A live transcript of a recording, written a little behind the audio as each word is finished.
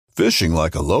Fishing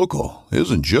like a local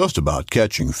isn't just about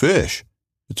catching fish.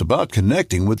 It's about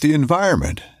connecting with the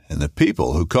environment and the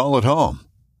people who call it home.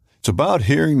 It's about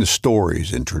hearing the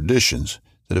stories and traditions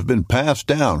that have been passed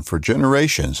down for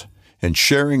generations and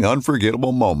sharing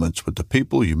unforgettable moments with the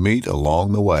people you meet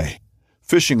along the way.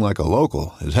 Fishing like a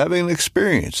local is having an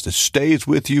experience that stays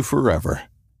with you forever.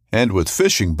 And with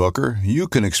Fishing Booker, you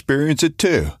can experience it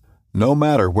too, no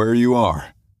matter where you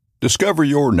are. Discover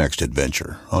your next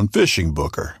adventure on Fishing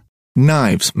Booker.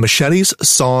 Knives, machetes,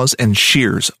 saws, and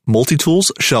shears, multi-tools,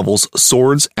 shovels,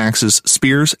 swords, axes,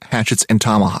 spears, hatchets, and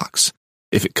tomahawks.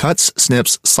 If it cuts,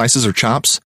 snips, slices, or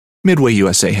chops, Midway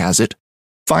USA has it.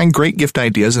 Find great gift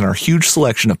ideas in our huge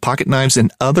selection of pocket knives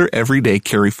and other everyday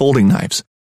carry folding knives.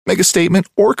 Make a statement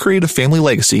or create a family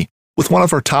legacy with one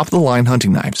of our top-of-the-line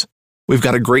hunting knives. We've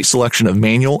got a great selection of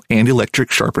manual and electric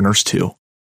sharpeners, too.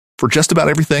 For just about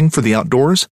everything for the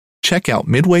outdoors, check out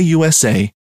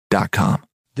MidwayUSA.com.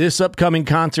 This upcoming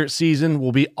concert season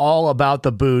will be all about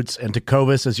the boots, and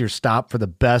Tecovas is your stop for the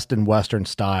best in Western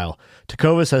style.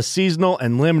 Tecovas has seasonal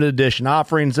and limited edition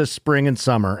offerings this spring and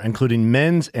summer, including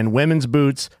men's and women's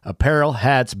boots, apparel,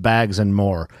 hats, bags, and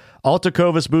more. All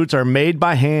Tecovas boots are made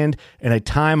by hand in a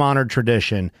time-honored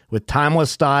tradition with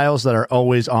timeless styles that are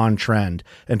always on trend.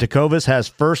 And Tecovas has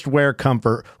first wear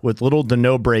comfort with little to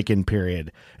no break-in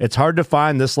period. It's hard to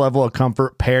find this level of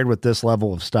comfort paired with this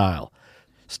level of style.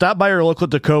 Stop by your local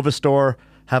Tecovas store,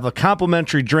 have a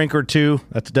complimentary drink or two,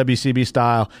 that's WCB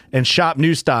style, and shop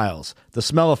new styles. The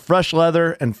smell of fresh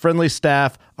leather and friendly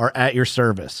staff are at your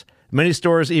service. Many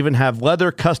stores even have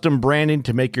leather custom branding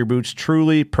to make your boots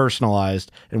truly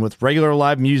personalized. And with regular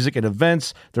live music and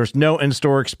events, there's no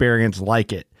in-store experience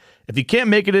like it. If you can't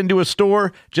make it into a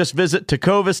store, just visit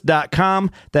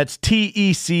Tecovas.com. That's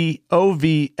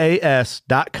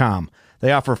TECOVAS.com.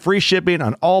 They offer free shipping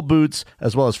on all boots,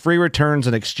 as well as free returns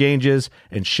and exchanges,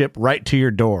 and ship right to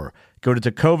your door. Go to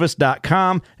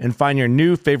Tecovas.com and find your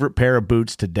new favorite pair of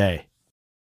boots today.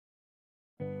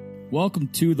 Welcome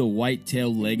to the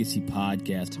Whitetail Legacy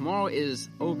Podcast. Tomorrow is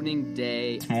opening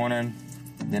day. This morning,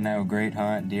 didn't have a great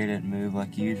hunt. Deer didn't move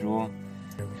like usual.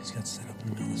 We just got set up in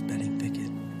the middle of this bedding thicket.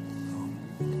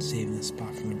 Saving this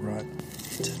spot from the rut.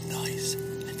 It's a nice,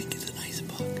 I think it's a nice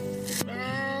buck.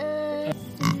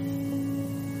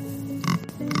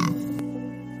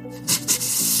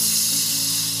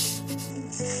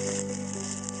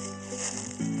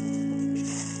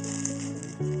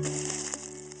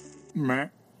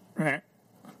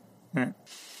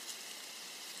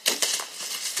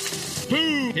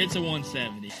 Boom! Hits a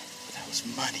 170. That was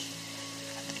money.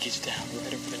 I think he's down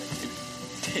right over there, dude.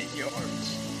 10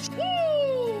 yards.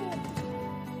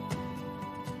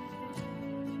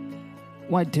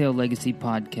 Whitetail Legacy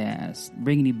Podcast,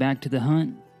 bringing you back to the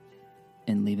hunt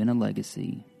and leaving a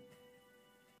legacy.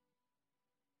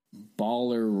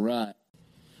 Baller rut.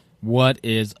 What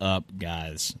is up,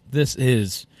 guys? This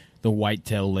is the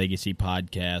Whitetail Legacy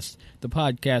Podcast, the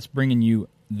podcast bringing you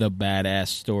the badass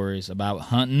stories about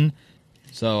hunting.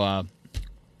 So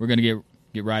we're going to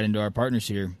get right into our partners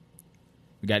here.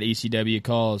 We got ECW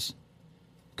calls.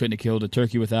 Couldn't have killed a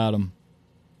turkey without them.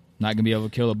 Not going to be able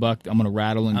to kill a buck. I'm going to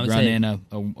rattle and run in a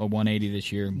 180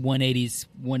 this year.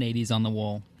 180s on the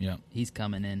wall. Yeah. He's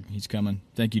coming in. He's coming.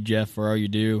 Thank you, Jeff, for all you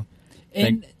do.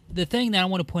 And the thing that I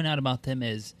want to point out about them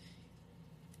is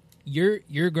your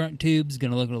grunt tube's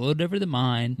going to look a little different than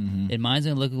mine, and mine's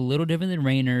going to look a little different than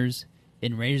Rainer's,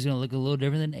 and Rainer's going to look a little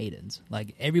different than Aiden's.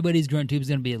 Like, everybody's grunt tube's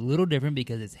going to be a little different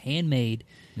because it's handmade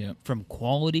from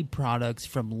quality products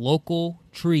from local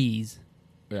trees.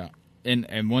 Yeah.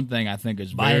 And one thing I think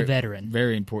is by a veteran.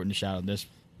 Very important to shout out in this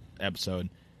episode.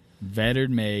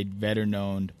 Veteran-made,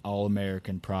 veteran-owned,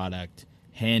 all-American product,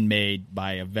 handmade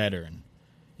by a veteran.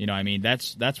 You know, I mean,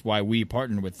 that's why we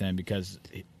partnered with them because,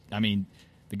 I mean,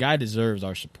 the guy deserves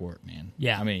our support, man.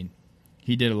 Yeah. I mean,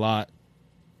 he did a lot.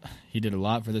 He did a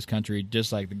lot for this country,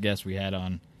 just like the guest we had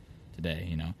on today,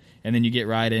 you know. And then you get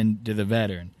right into the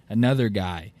veteran. Another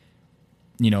guy,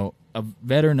 you know, a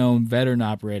veteran-owned,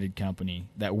 veteran-operated company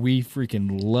that we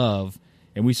freaking love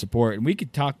and we support. And we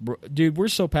could talk, dude, we're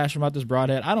so passionate about this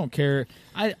broadhead. I don't care.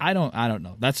 I don't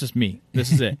know. That's just me.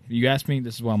 This is it. You ask me,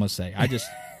 this is what I'm going to say.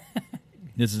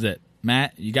 This is it.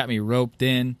 Matt, you got me roped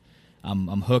in.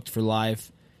 I'm hooked for life.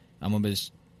 I'm going to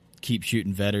just keep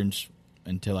shooting veterans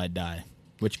until I die,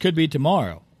 which could be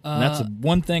tomorrow. And that's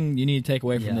one thing you need to take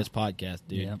away from this podcast,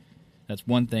 dude. Yep. That's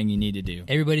one thing you need to do.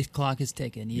 Everybody's clock is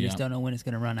ticking. You just don't know when it's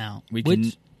going to run out. We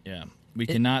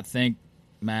cannot thank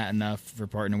Matt enough for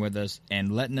partnering with us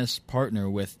and letting us partner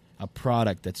with a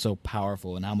product that's so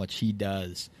powerful and how much he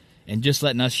does. and just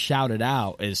letting us shout it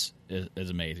out is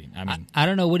amazing. I mean, I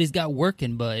don't know what he's got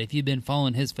working, but if you've been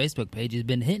following his Facebook page, he's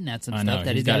been hinting at some stuff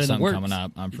that he's got in the something works. coming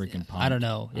up. I'm freaking pumped. I don't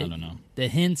know. I don't know. The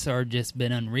hints are just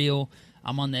been unreal.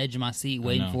 I'm on the edge of my seat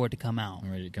waiting for it to come out.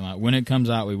 I'm ready to come out. When it comes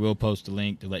out, we will post a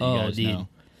link to let you guys know.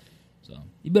 So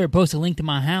you better post a link to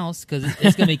my house because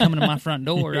it's going to be coming to my front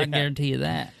door. I can guarantee you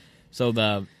that. So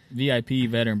the VIP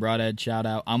Veteran Broadhead shout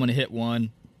out. I'm going to hit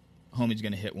one. Homie's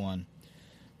going to hit one.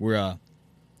 Are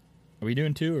we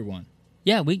doing 2 or 1?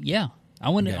 Yeah,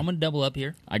 I'm gonna double up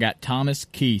here. I got Thomas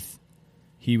Keith.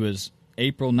 He was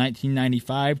April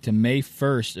 1995 to May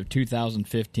 1st of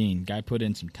 2015. Guy put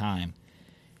in some time.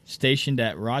 Stationed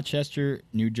at Rochester,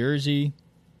 New Jersey,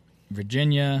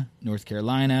 Virginia, North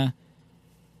Carolina,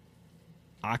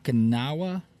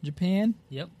 Okinawa, Japan.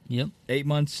 Yep. 8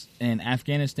 months in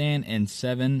Afghanistan and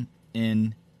 7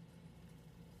 in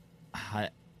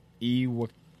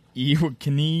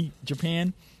Iwakuni,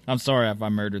 Japan. I'm sorry if I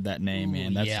murdered that name,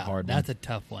 man. That's a hard one. That's a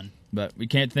tough one. But we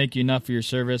can't thank you enough for your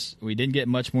service. We didn't get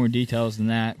much more details than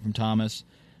that from Thomas.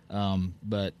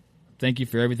 But thank you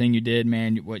for everything you did,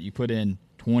 man. What you put in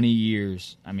 20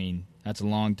 years. I mean, that's a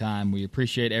long time. We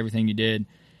appreciate everything you did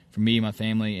for me, my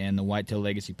family, and the Whitetail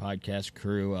Legacy podcast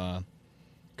crew.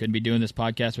 Couldn't be doing this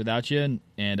podcast without you,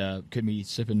 and couldn't be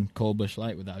sipping Cold Busch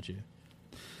Light without you.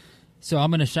 So I'm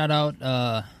going to shout out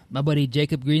my buddy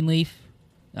Jacob Greenleaf.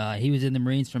 He was in the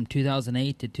Marines from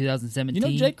 2008 to 2017. You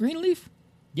know Jake Greenleaf?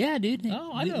 Yeah, dude.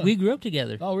 Oh, I know. We grew up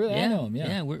together. Oh, really? Yeah, I know him, yeah.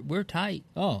 Yeah, we're tight.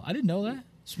 Oh, I didn't know that.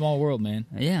 Small world, man.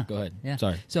 Yeah. Go ahead. Yeah.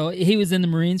 Sorry. So he was in the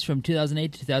Marines from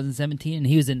 2008 to 2017, and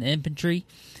he was in the infantry.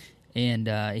 And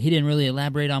he didn't really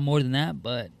elaborate on more than that,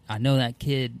 but I know that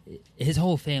kid, his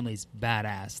whole family's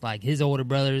badass. Like, his older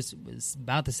brothers was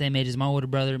about the same age as my older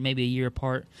brother, maybe a year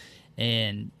apart.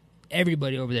 And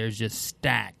everybody over there is just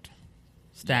stacked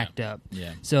up.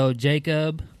 Yeah. So,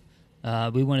 Jacob,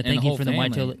 we want to thank you for the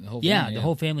Whitetail. The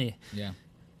whole family. Yeah.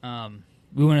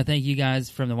 We want to thank you guys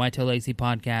from the Whitetail Legacy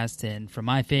podcast and from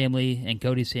my family and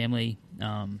Cody's family.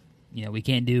 We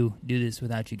can't do this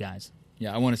without you guys.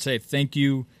 Yeah, I want to say thank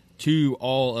you to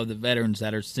all of the veterans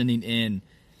that are sending in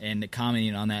and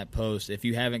commenting on that post. If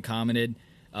you haven't commented,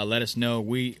 let us know.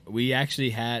 We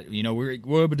actually had,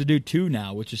 we're able to do 2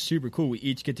 now, which is super cool. We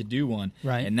each get to do one.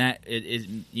 Right. And that is,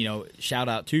 shout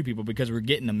out to people because we're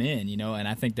getting them in, and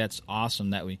I think that's awesome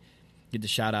that we get to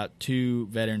shout out to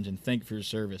veterans and thank you for your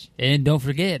service. And don't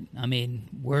forget, I mean,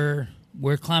 we're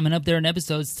climbing up there in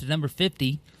episodes to number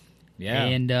 50. Yeah.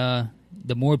 And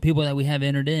the more people that we have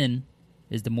entered in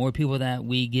is the more people that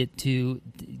we get to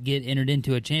get entered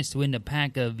into a chance to win a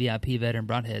pack of VIP Veteran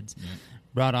Broadheads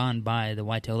brought on by the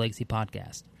Whitetail Legacy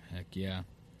podcast. Heck yeah.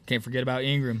 Can't forget about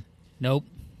Ingram. Nope.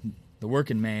 The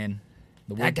working man.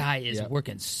 That guy is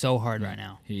working so hard right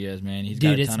now. He is, man. He's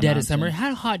Dude, got a it's ton dead of of summer. mountains.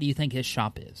 How hot do you think his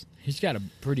shop is? He's got a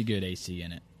pretty good AC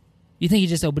in it. You think he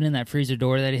just opened in that freezer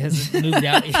door that he hasn't moved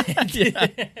out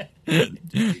yet?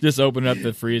 Just opening up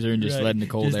the freezer and just letting the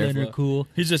cold Just air letting her flow. cool.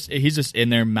 He's just in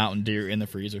there Mountain Deer in the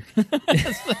freezer.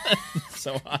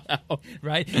 So hot out.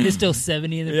 Right? It's still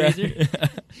 70 in the freezer.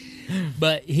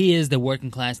 But he is the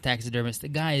working class taxidermist. The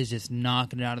guy is just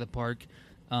knocking it out of the park.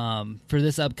 For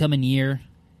this upcoming year,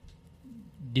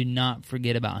 do not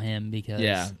forget about him because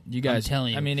you guys. I'm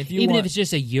telling you, I mean, if you even want, if it's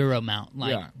just a Euro mount,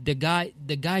 like the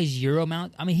guy's Euro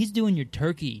mount. I mean, he's doing your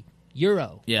turkey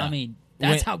Euro. Yeah. I mean,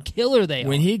 that's how killer they are.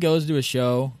 When he goes to a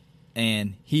show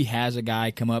and he has a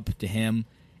guy come up to him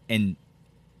and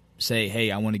say,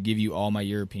 "Hey, I want to give you all my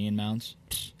European mounts,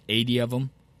 80 of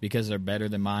them because they're better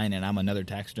than mine, and I'm another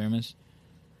taxidermist."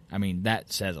 I mean,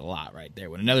 that says a lot right there.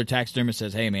 When another taxidermist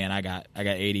says, "Hey, man, I got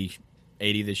 80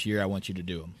 this year. I want you to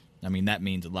do them." I mean, that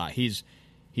means a lot. He's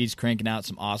cranking out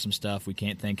some awesome stuff. We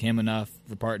can't thank him enough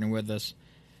for partnering with us.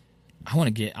 I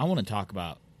want to talk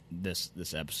about this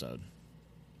episode,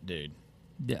 dude.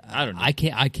 I don't know. I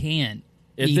can't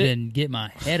even get my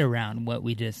head around what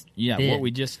we just did. What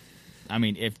we just. I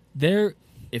mean, if there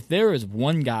is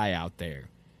one guy out there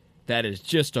that is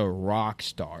just a rock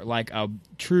star, like a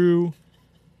true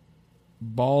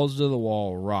balls to the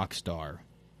wall rock star,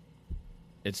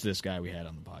 it's this guy we had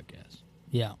on the podcast.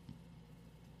 Yeah.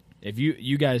 If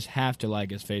you guys have to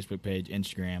like his Facebook page,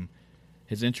 Instagram.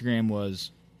 His Instagram was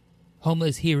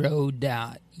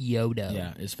homelesshero.yoda.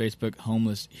 Yeah, his Facebook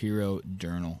Homeless Hero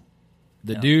Journal.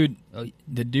 The dude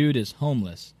is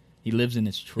homeless. He lives in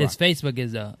his truck. His Facebook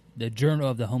is the Journal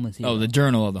of the Homeless Hero. Oh, the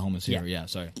Journal of the Homeless Hero. Yeah,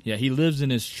 sorry. Yeah, he lives in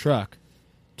his truck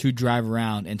to drive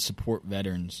around and support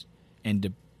veterans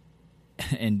and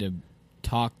to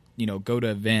talk, go to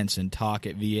events and talk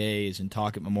at VAs and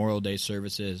talk at Memorial Day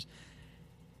services.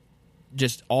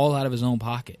 Just all out of his own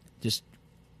pocket. Just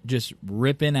just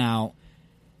ripping out,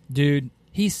 dude.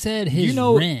 He said his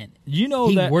rent. You know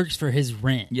he that works for his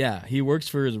rent. Yeah, he works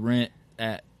for his rent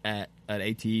at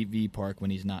ATV park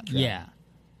when he's not driving. Yeah.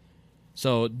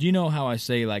 So do you know how I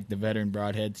say like the veteran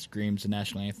broadhead screams the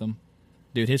national anthem?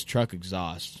 Dude, his truck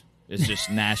exhaust is just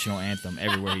national anthem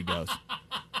everywhere he goes.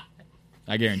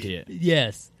 I guarantee it.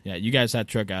 Yes. Yeah, you guys have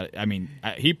truck out. I mean,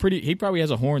 he probably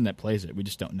has a horn that plays it. We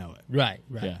just don't know it. Right.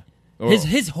 Yeah.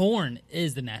 His horn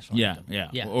is the national anthem.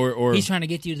 Yeah. Or he's trying to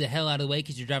get you the hell out of the way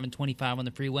because you're driving 25 on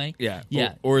the freeway. Yeah.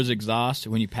 Yeah. Or his exhaust,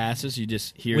 when he passes, you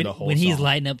just hear the whole when song. he's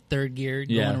lighting up third gear,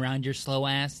 going around your slow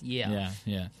ass. Yeah.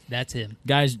 That's him.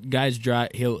 Guys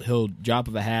drive. He'll drop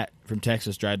of a hat from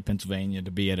Texas, drive to Pennsylvania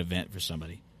to be at an event for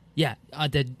somebody. Yeah,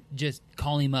 to just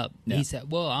call him up. Yeah. He said,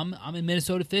 "Well, I'm in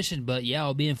Minnesota fishing, but yeah,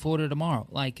 I'll be in Florida tomorrow."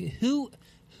 Like who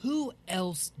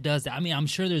else does that? I mean, I'm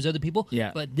sure there's other people.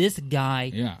 Yeah. But this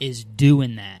guy is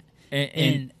doing that.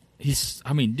 And he's,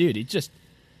 I mean, dude, he just,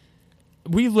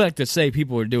 we like to say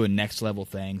people are doing next level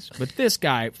things, but this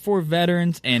guy, for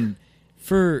veterans and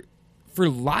for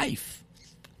life.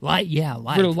 Life.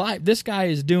 For life. This guy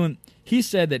is doing, he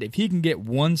said that if he can get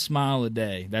one smile a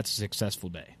day, that's a successful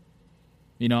day.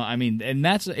 You know, I mean, and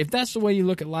if that's the way you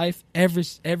look at life,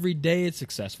 every day it's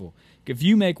successful. If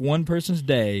you make one person's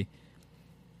day,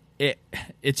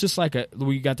 it's just like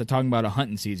we got to talking about a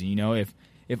hunting season. You know, if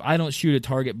I don't shoot a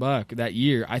target buck that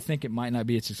year, I think it might not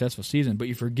be a successful season. But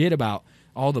you forget about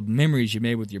all the memories you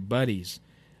made with your buddies,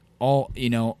 all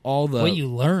the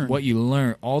what you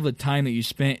learn, all the time that you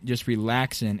spent just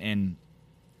relaxing and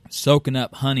soaking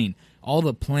up hunting, all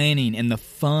the planning and the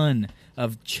fun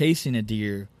of chasing a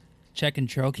deer, checking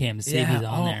trail cam to see if he's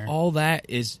on there. All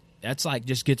that's like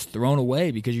just gets thrown away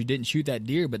because you didn't shoot that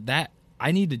deer. But that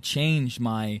I need to change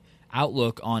my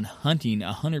outlook on hunting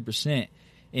 100%.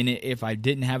 And if I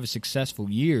didn't have a successful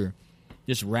year,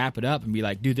 just wrap it up and be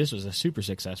like, dude, this was a super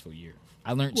successful year.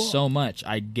 I learned so much.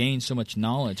 I gained so much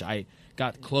knowledge. I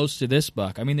got close to this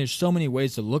buck. I mean, there's so many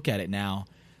ways to look at it now.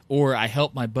 Or I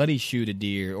helped my buddy shoot a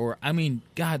deer. Or, I mean,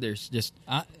 God, there's just...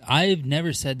 I've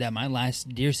never said that my last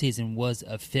deer season was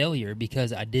a failure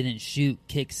because I didn't shoot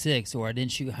Kick 6 or I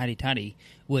didn't shoot Hotty Toddy,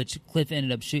 which Cliff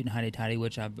ended up shooting Hotty Toddy,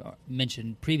 which I've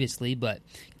mentioned previously. But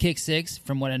Kick 6,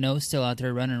 from what I know, is still out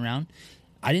there running around.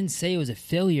 I didn't say it was a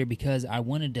failure because I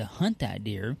wanted to hunt that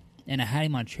deer, and I had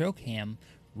him on trail cam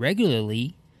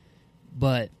regularly,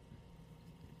 but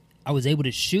I was able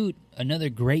to shoot another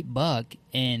great buck,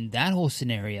 and that whole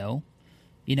scenario,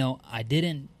 you know, I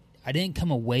didn't come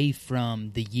away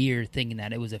from the year thinking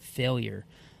that it was a failure.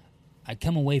 I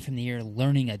come away from the year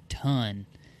learning a ton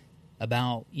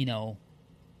about, you know,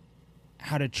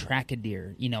 how to track a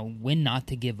deer, you know, when not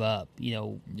to give up, you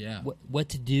know, what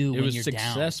to do when you're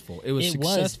successful. down. It was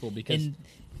successful because... And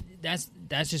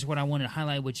that's just what I wanted to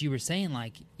highlight, what you were saying,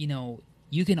 like, you know,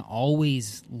 you can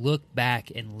always look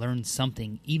back and learn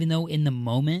something, even though in the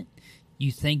moment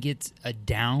you think it's a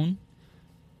down,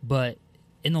 but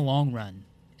in the long run,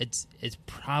 it's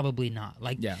probably not.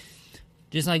 Like,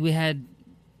 just like we had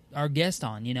our guest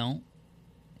on, you know,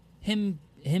 him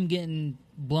getting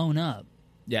blown up.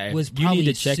 Yeah, was you need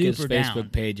to check his super Facebook down.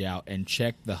 page out and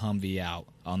check the Humvee out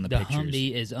on the The pictures.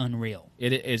 Humvee is unreal.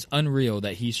 It is unreal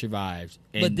that he survived.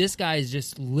 And But this guy is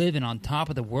just living on top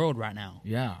of the world right now.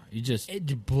 yeah, It's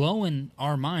blowing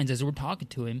our minds as we're talking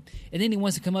to him. And then he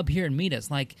wants to come up here and meet us.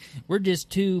 Like, we're just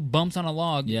two bumps on a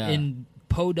log in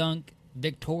Podunk,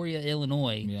 Victoria,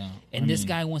 Illinois. Yeah, And this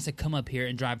guy wants to come up here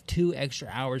and drive 2 extra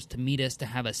hours to meet us to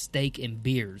have a steak and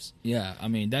beers. Yeah, I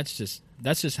mean, that's just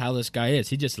how this guy is.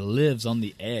 He just lives on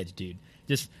the edge, dude.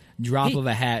 Just drop of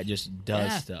a hat, just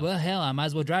does stuff. Well, hell, I might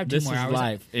as well drive 2 This more is hours.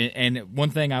 life. And one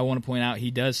thing I want to point out,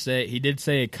 he did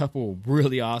say a couple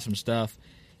really awesome stuff.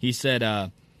 He said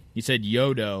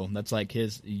YODO. That's like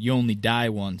his "you only die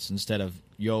once" instead of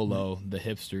YOLO, the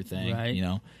hipster thing. Right. You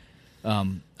know.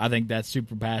 I think that's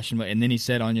super passionate. And then he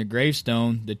said, on your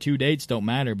gravestone, the 2 dates don't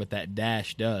matter, but that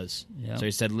dash does. Yep. So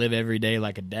he said, live every day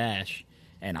like a dash.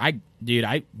 And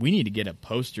we need to get a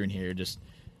poster in here. Just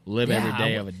live every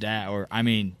day of a dash. Or, I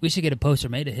mean, We should get a poster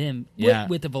made of him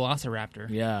with the Velociraptor.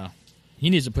 yeah, he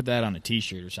needs to put that on a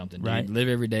T-shirt or something. Dude. Right. Live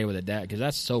every day with a dash, because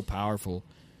that's so powerful.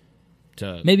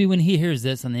 To Maybe when he hears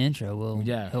this on the intro, he'll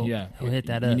hit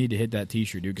that You up. need to hit that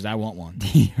T-shirt, dude, because I want one.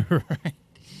 Right.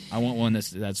 I want one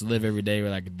that's live every day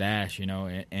with like a dash, you know,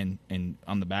 and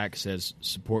on the back says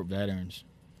support veterans.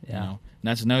 Yeah. You know? And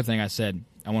that's another thing I said.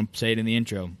 I want to say it in the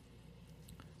intro.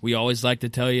 We always like to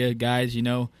tell you guys, you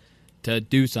know, to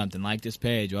do something like this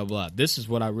page, blah, blah. This is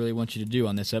what I really want you to do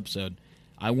on this episode.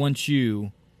 I want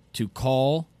you to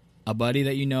call a buddy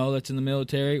that you know that's in the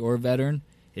military or a veteran.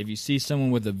 If you see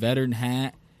someone with a veteran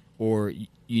hat or,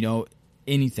 you know,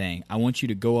 anything, I want you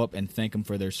to go up and thank them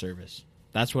for their service.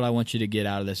 That's what I want you to get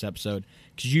out of this episode,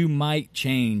 because you might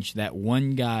change that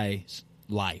one guy's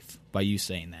life by you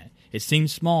saying that. It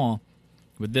seems small,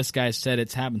 but this guy said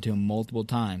it's happened to him multiple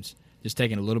times. Just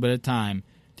taking a little bit of time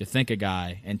to thank a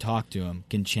guy and talk to him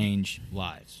can change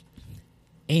lives.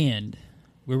 And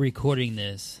we're recording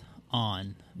this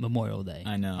on Memorial Day.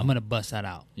 I know. I'm going to bust that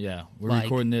out. Yeah, we're Like-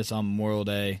 recording this on Memorial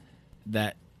Day.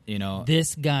 That, you know,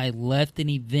 This guy left an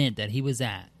event that he was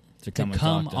at to come, to and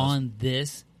come talk to us. on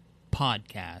this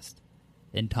podcast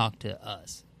and talk to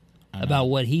us I know. about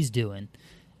what he's doing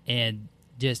and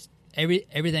just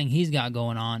everything he's got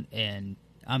going on. And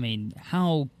I mean,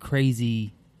 how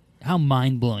crazy, how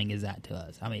mind-blowing is that to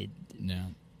us? I mean, Yeah.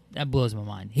 that blows my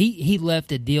mind. He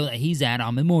left a deal that he's at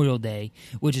on Memorial Day,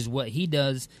 which is what he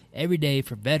does every day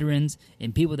for veterans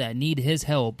and people that need his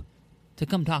help, to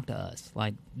come talk to us.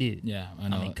 Like, dude, Yeah, I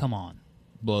know. I mean, come on.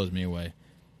 Blows me away.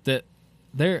 This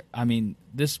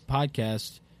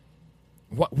podcast,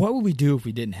 what would we do if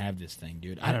we didn't have this thing,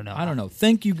 dude? I don't know. I don't know.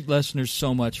 Thank you, listeners,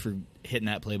 so much for hitting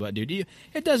that play button, dude.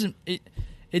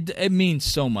 It means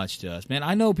so much to us, man.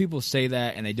 I know people say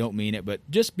that and they don't mean it, but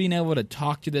just being able to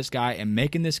talk to this guy and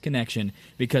making this connection,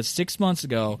 because 6 months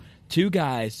ago, two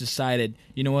guys decided,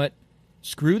 you know what?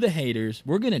 Screw the haters.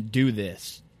 We're going to do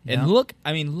this. Yeah. And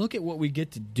look at what we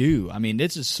get to do. I mean,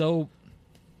 this is so,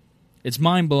 it's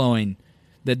mind-blowing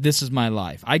that this is my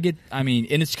life. And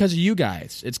it's because of you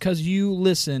guys. It's because you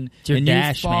listen It's your and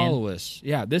dash, you follow us.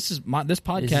 Yeah, this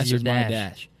podcast your is my dash.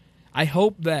 dash. I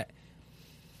hope that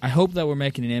we're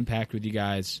making an impact with you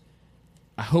guys.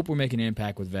 I hope we're making an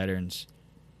impact with veterans.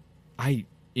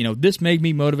 This made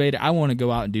me motivated. I want to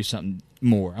go out and do something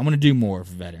more. I want to do more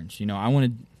for veterans. I want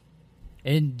to.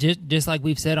 And just like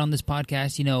we've said on this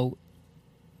podcast,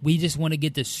 we just want to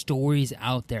get the stories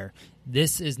out there.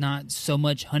 This is not so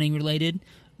much hunting related,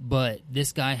 but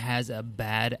this guy has a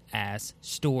badass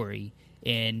story,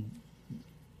 and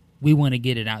we want to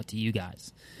get it out to you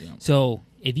guys. Yeah. So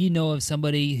if you know of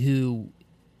somebody who,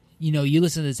 you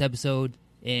listen to this episode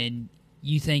and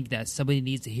you think that somebody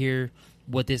needs to hear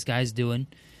what this guy's doing,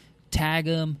 tag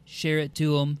him, share it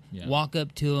to him, walk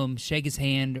up to him, shake his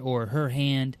hand or her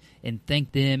hand, and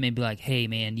thank them and be like, hey,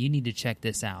 man, you need to check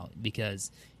this out,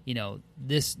 because,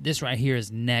 this right here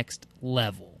is next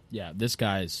level. Yeah, this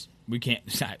guy's, we can't,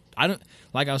 I don't,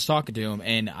 like I was talking to him,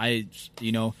 and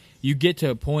you get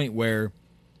to a point where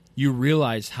you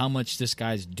realize how much this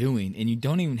guy's doing, and you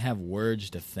don't even have words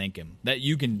to thank him, that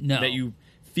you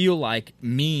feel like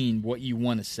mean what you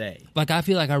want to say. Like, I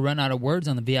feel like I run out of words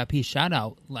on the VIP shout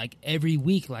out, like every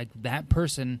week, like that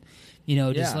person,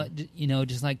 just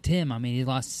like Tim. I mean, he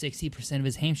lost 60% of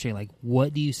his hamstring. Like,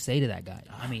 what do you say to that guy?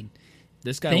 I mean,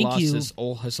 this guy thank lost you.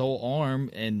 his whole arm,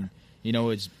 and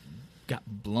it's got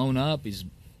blown up. He's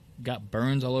got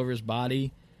burns all over his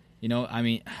body. I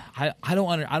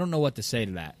don't know what to say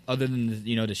to that, other than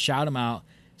to shout him out,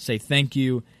 say thank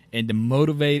you, and to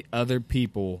motivate other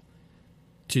people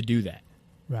to do that.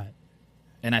 Right.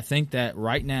 And I think that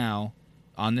right now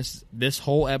on this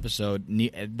whole episode,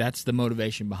 that's the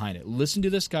motivation behind it. Listen to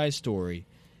this guy's story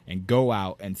and go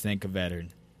out and thank a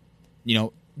veteran.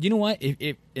 You know what?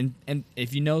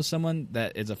 If you know someone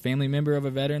that is a family member of a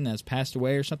veteran that's passed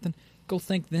away or something, go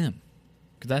thank them,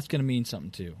 because that's going to mean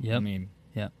something too. Yep. I mean,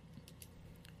 yep.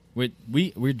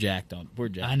 We're jacked on. We're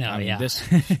jacked. I know. mean, yeah. This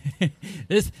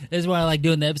is why I like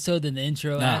doing the episode than the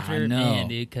intro after. I know. Man,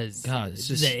 dude, because God,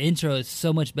 the intro is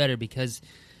so much better, because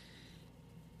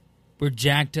we're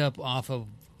jacked up off of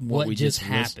what we just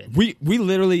listened. happened. We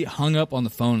literally hung up on the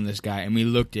phone with this guy, and we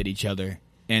looked at each other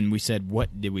and we said,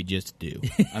 "What did we just do?"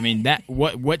 I mean, that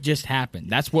what just happened?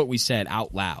 That's what we said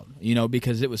out loud.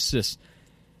 Because it was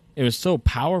so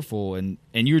powerful, and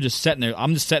you were just sitting there.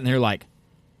 I'm just sitting there like,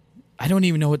 I don't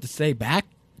even know what to say back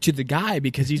to the guy,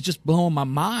 because he's just blowing my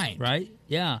mind. Right?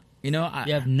 Yeah. You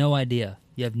have no idea.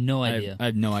 You have no idea. I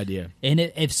have no idea. And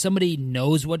if somebody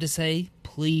knows what to say,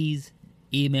 please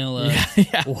email us,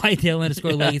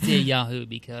 whitetail_legacy@yahoo,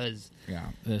 because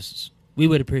we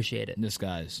would appreciate it. This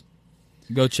guy's,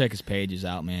 go check his pages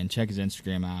out, man. Check his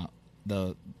Instagram out.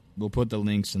 We'll put the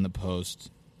links in the post.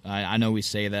 I know we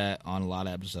say that on a lot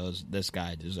of episodes. This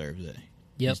guy deserves it.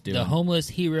 Yep, the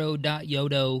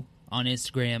homelesshero.yodo on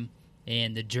Instagram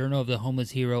and the Journal of the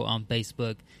Homeless Hero on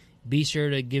Facebook. Be sure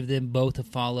to give them both a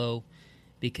follow,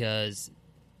 because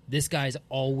this guy's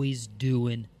always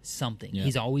doing something. Yeah.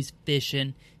 He's always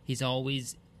fishing. He's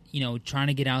always, trying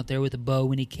to get out there with a bow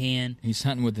when he can. He's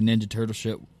hunting with the Ninja Turtle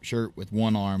shirt with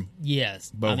one arm.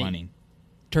 Yes. Bow hunting.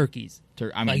 Turkeys.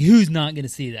 Who's not going to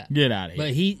see that? Get out of here.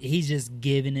 But he's just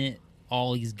giving it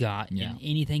all he's got in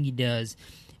anything he does.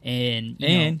 And you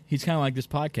And know, he's kind of like this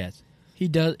podcast. He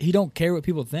don't care what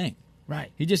people think.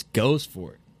 right. He just goes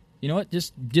for it. You know what?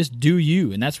 Just do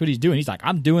you, and that's what he's doing. He's like,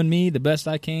 I'm doing me the best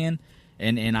I can,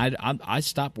 and I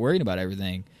stopped worrying about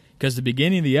everything because the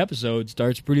beginning of the episode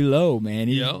starts pretty low, man.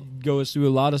 He goes through a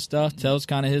lot of stuff, tells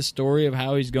kind of his story of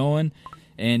how he's going,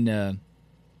 and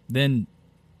then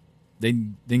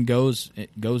goes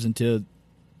into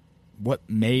what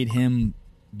made him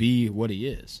be what he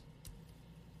is.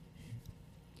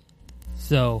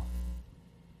 So,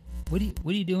 what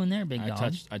are you doing there, big I dog?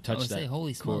 touched I that would say,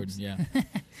 holy chord. smokes! Yeah.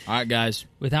 All right, guys.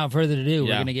 Without further ado, we're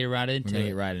Yeah. gonna get right into We're going to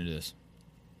it. get right into this.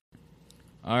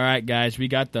 All right, guys. We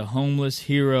got the homeless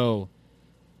hero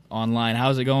online.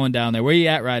 How's it going down there? Where you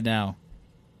at right now?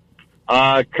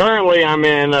 Currently, I'm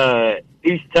in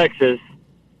East Texas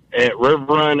at River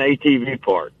Run ATV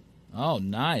Park. Oh,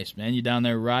 nice, man. You down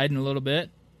there riding a little bit?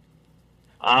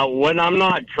 When I'm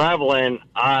not traveling,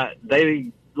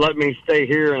 they let me stay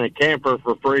here in a camper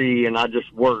for free, and I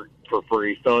just work for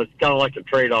free. So it's kind of like a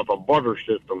trade-off, a barter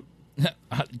system.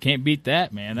 Can't beat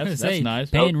that, man. That's nice.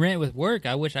 Paying rent with work.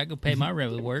 I wish I could pay my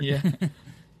rent with work. Yeah.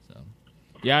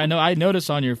 Yeah, I know. I noticed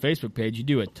on your Facebook page you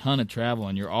do a ton of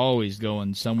traveling. You're always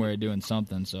going somewhere doing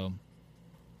something. So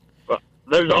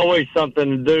There's always something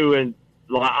to do, and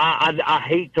like I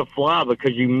hate to fly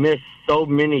because you miss so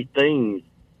many things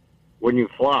when you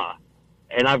fly,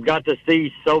 and I've got to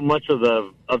see so much of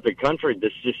the country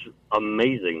that's just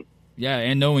amazing. yeah,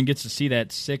 and no one gets to see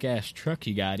that sick ass truck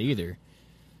you got either.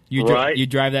 You Right. you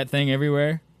drive that thing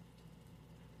everywhere?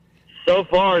 So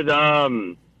far,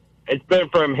 it's been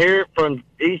from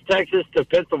East Texas to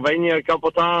Pennsylvania a couple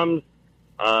times,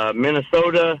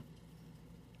 Minnesota,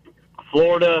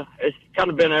 Florida. It's kind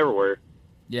of been everywhere.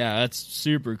 Yeah, that's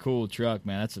super cool truck,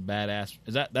 man. That's a badass.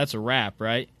 That's a wrap,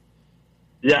 right?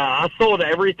 Yeah, I sold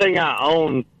everything I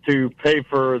owned to pay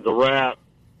for the wrap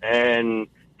and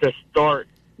to start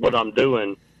what I'm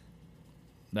doing.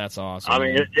 That's awesome. I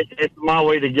mean, man. it's my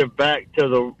way to give back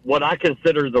to what I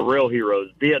consider the real heroes: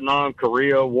 Vietnam,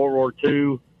 Korea, World War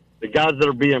II, the guys that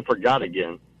are being forgot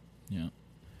again. Yeah,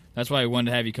 that's why I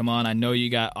wanted to have you come on. I know you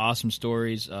got awesome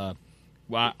stories.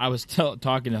 Well, I was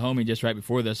talking to homie just right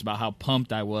before this about how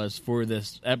pumped I was for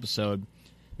this episode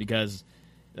because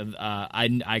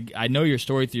I know your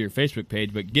story through your Facebook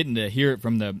page, but getting to hear it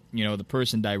from the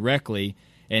person directly,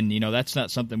 and that's not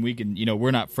something we can.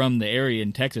 We're not from the area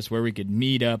in Texas where we could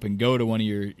meet up and go to one of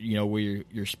your where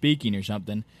you're speaking or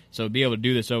something. So to be able to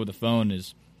do this over the phone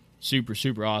is super,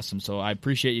 super awesome. So I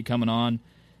appreciate you coming on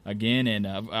again, and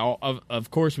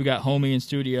of course we got homie in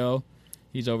studio.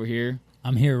 He's over here.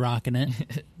 I'm here rocking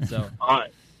it. So, All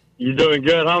right, you doing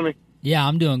good, homie? Yeah,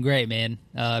 I'm doing great, man.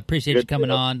 Appreciate you coming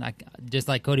on. Just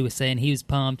like Cody was saying, he was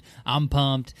pumped. I'm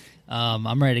pumped.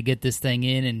 I'm ready to get this thing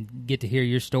in and get to hear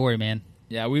your story, man.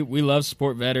 yeah, we love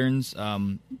support veterans.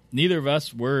 Neither of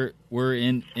us were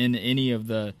in any of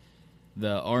the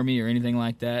Army or anything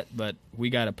like that, but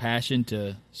we got a passion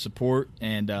to support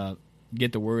and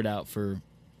get the word out for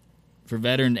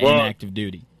veteran and active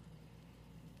duty.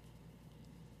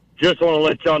 Just want to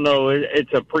let y'all know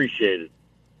it's appreciated.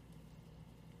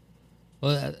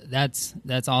 Well, that's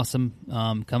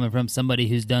awesome coming from somebody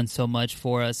who's done so much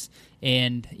for us.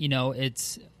 And,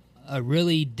 it's a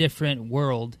really different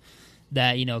world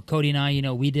that, Cody and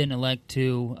I, we didn't elect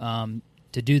to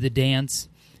do the dance,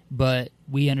 but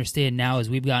we understand now as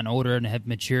we've gotten older and have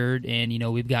matured and,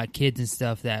 we've got kids and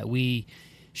stuff that we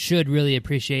should really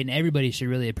appreciate, and everybody should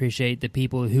really appreciate the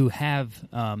people who have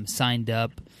signed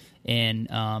up and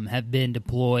have been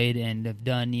deployed and have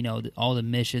done, all the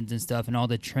missions and stuff and all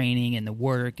the training and the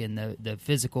work and the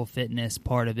physical fitness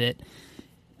part of it.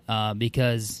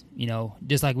 Because,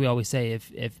 just like we always say,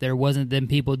 if there wasn't them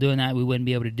people doing that, we wouldn't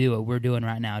be able to do what we're doing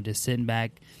right now, just sitting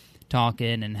back,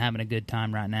 talking, and having a good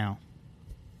time right now.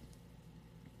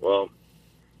 Well,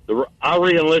 I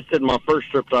re-enlisted my first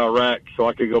trip to Iraq so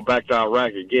I could go back to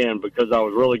Iraq again because I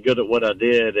was really good at what I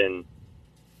did, and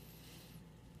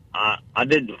I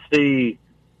didn't see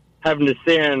having to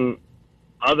send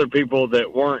other people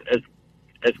that weren't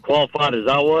as qualified as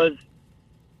I was.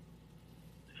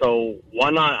 So why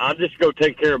not? I'll just go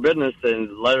take care of business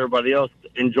and let everybody else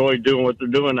enjoy doing what they're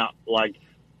doing. Like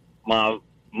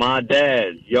my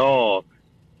dad, y'all,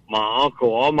 my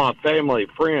uncle, all my family,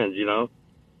 friends,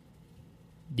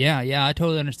 Yeah, I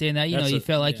totally understand that. You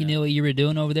felt like you knew what you were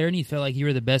doing over there, and you felt like you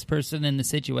were the best person in the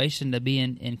situation to be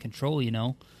in control,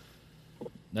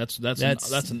 That's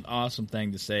an awesome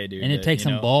thing to say, dude. And it takes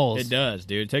some balls. It does,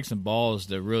 dude. It takes some balls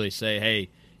to really say, hey,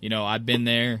 I've been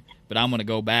there, but I'm going to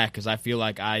go back because I feel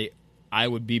like I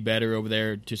would be better over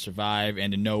there to survive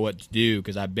and to know what to do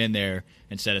because I've been there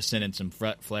instead of sending some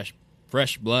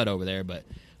fresh blood over there. But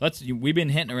we've been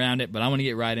hinting around it, but I want to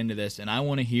get right into this, and I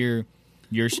want to hear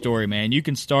your story, man. You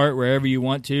can start wherever you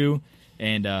want to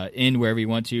and end wherever you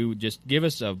want to. Just give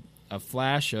us a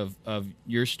flash of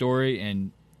your story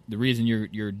and the reason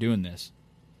you're doing this.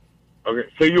 Okay,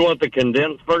 so you want the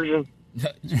condensed version?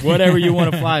 Whatever you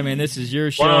want to fly, man. This is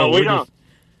your show. Well,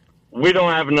 we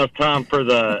don't have enough time for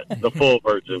the full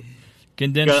version.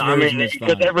 Condensed version is fine.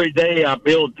 Because every day I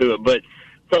build to it. But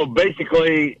so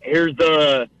basically, here's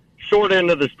the short end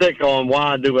of the stick on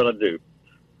why I do what I do.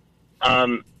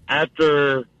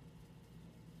 After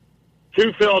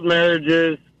 2 failed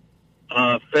marriages,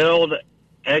 failed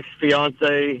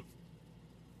ex-fiance,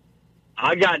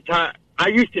 I got tired. I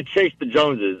used to chase the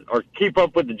Joneses or keep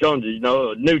up with the Joneses. You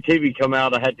know, a new TV come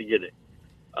out, I had to get it.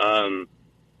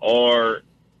 Or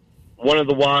one of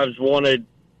the wives wanted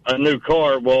a new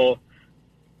car. Well,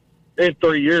 in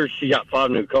 3 years, she got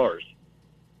 5 new cars.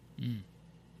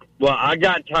 Well, I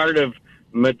got tired of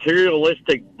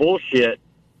materialistic bullshit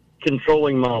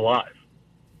controlling my life.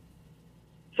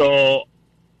 So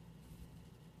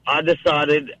I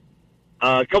decided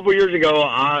a couple years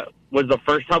ago, was the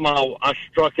first time I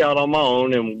struck out on my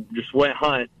own and just went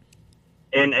hunt.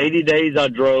 In 80 days, I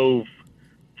drove,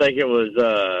 I think it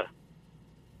was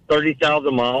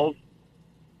 30,000 miles.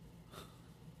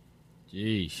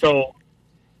 Jeez. So,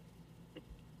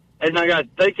 and I got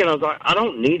thinking, I was like, I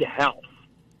don't need a house.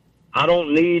 I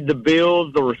don't need the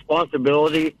bills, the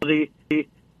responsibility.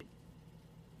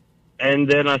 And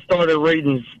then I started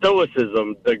reading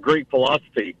Stoicism, the Greek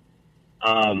philosophy.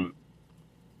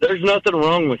 There's nothing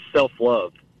wrong with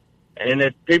self-love. And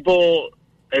if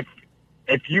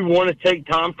you want to take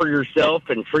time for yourself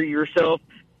and treat yourself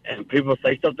and people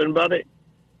say something about it,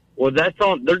 well,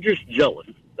 they're just jealous.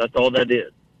 That's all that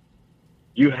is.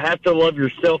 You have to love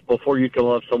yourself before you can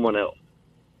love someone else.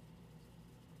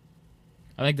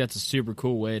 I think that's a super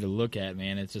cool way to look at it,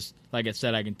 man. It's just, like I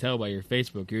said, I can tell by your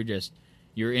Facebook,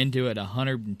 you're into it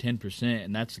 110%,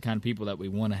 and that's the kind of people that we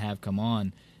want to have come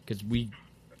on, because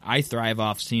I thrive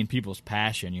off seeing people's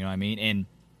passion, you know what I mean? And,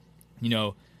 you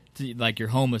know, like your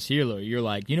homeless hero, you're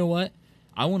like, you know what?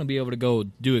 I want to be able to go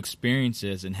do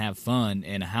experiences and have fun,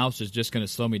 and a house is just going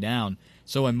to slow me down.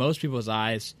 So in most people's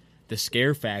eyes, the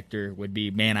scare factor would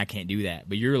be, man, I can't do that.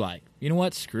 But you're like, you know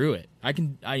what? Screw it.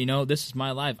 This is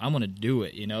my life. I'm going to do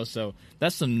it, you know? So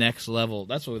that's some next level.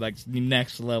 That's what like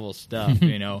next level stuff,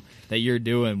 you know, that you're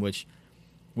doing, which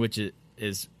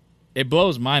is it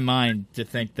blows my mind to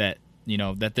think that, you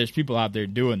know, that there's people out there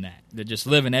doing that. They're just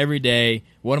living every day.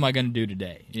 What am I going to do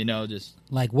today? You know, just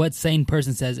like what sane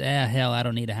person says, hell, I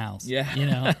don't need a house. Yeah. You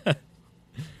know?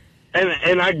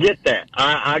 And I get that.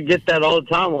 I get that all the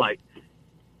time. Like,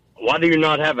 why do you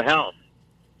not have a house?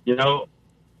 You know,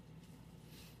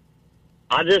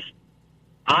 I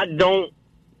don't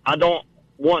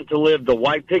want to live the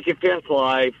white picket fence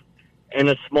life in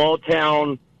a small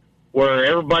town where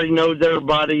everybody knows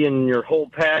everybody and your whole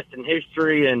past and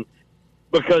history. And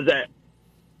because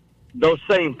those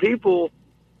same people,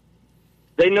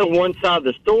 they know one side of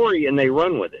the story and they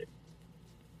run with it.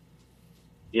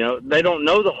 You know, they don't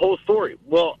know the whole story.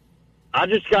 Well,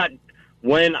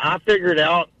 when I figured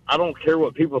out I don't care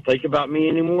what people think about me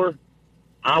anymore,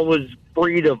 I was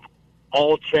freed of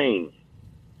all chains.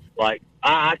 Like,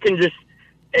 I can just,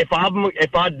 if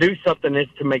I do something,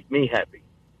 it's to make me happy.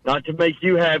 Not to make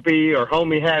you happy or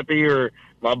homie happy or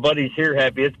my buddies here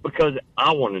happy. It's because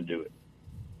I want to do it.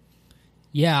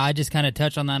 Yeah, I just kind of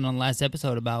touched on that on the last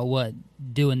episode about what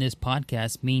doing this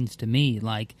podcast means to me.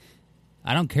 Like,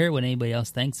 I don't care what anybody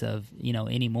else thinks of, you know,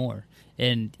 anymore.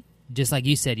 And just like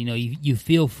you said, you know, you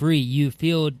feel free. You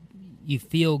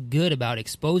feel good about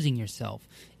exposing yourself.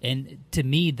 And to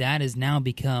me, that has now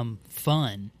become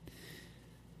fun.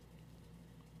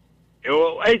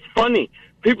 Well, it's funny.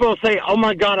 People say, oh,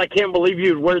 my God, I can't believe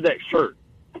you'd wear that shirt.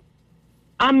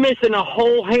 I'm missing a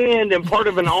whole hand and part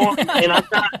of an arm, and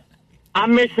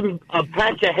I'm missing a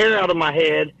patch of hair out of my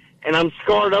head, and I'm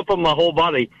scarred up on my whole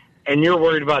body, and you're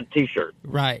worried about a T-shirt.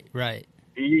 Right.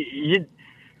 To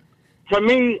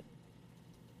me,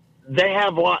 they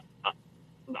have life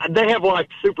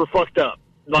super fucked up.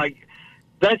 Like,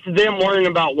 that's them worrying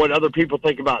about what other people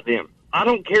think about them. I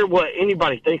don't care what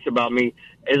anybody thinks about me.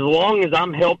 As long as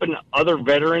I'm helping other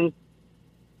veterans,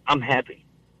 I'm happy.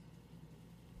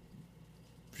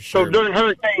 Sure. So during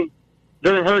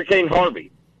Hurricane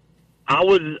Harvey, I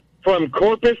was from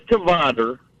Corpus to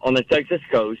Vidor on the Texas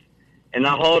coast, and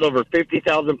I hauled over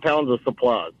 50,000 pounds of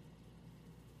supplies.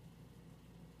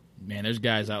 Man, there's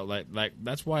guys out like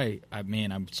that's why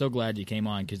I'm so glad you came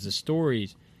on, because the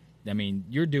stories, I mean,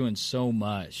 you're doing so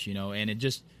much, you know, and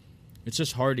it's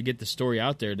just hard to get the story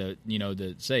out there to,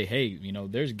 to say, hey,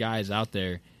 there's guys out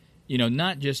there,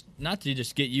 not to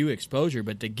just get you exposure,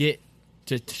 but to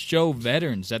show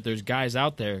veterans that there's guys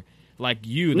out there like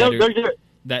you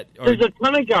there's a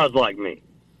ton of guys like me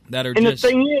that are. And the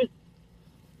thing is,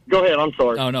 go ahead. I'm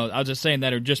sorry. Oh no, I was just saying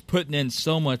that are just putting in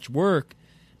so much work,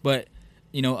 but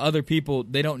other people,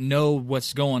 they don't know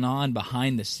what's going on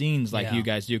behind the scenes like you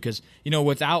guys do. Because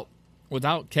without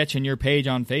catching your page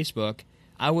on Facebook,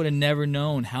 I would have never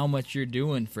known how much you're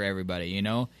doing for everybody.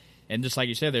 And just like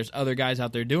you said, there's other guys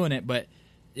out there doing it, but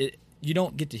you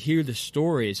don't get to hear the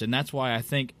stories, and that's why I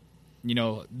think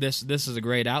this is a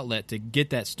great outlet to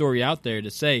get that story out there, to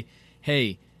say,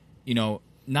 hey,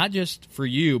 not just for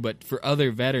you, but for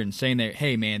other veterans, saying that,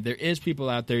 hey, man, there is people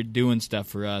out there doing stuff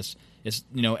for us. It's,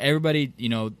 everybody,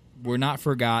 we're not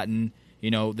forgotten.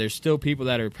 There's still people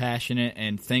that are passionate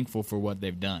and thankful for what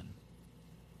they've done.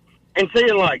 And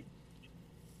saying, like,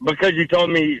 because you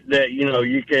told me that,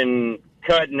 you can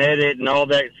cut and edit and all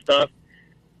that stuff,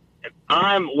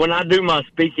 when I do my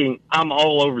speaking, I'm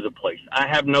all over the place. I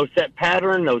have no set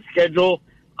pattern, no schedule.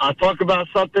 I talk about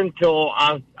something till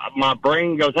my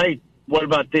brain goes, hey, what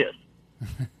about this?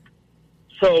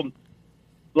 So,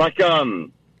 like,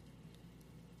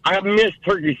 I missed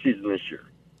turkey season this year.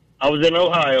 I was in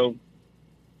Ohio.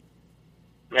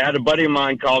 I had a buddy of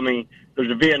mine call me.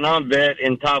 There's a Vietnam vet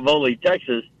in Tivoli,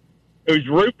 Texas, whose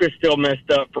roof is still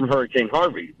messed up from Hurricane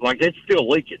Harvey. Like, it's still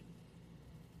leaking.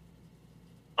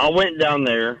 I went down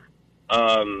there.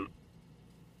 I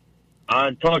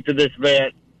talked to this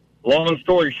vet. Long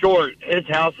story short, his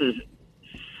house is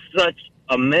such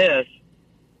a mess.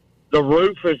 The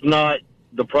roof is not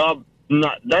the problem.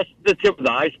 That's the tip of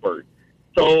the iceberg.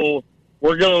 So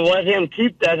we're going to let him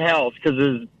keep that house because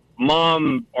his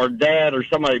mom or dad or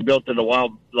somebody built it a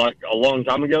long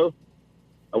time ago.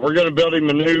 And we're going to build him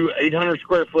a new 800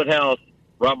 square foot house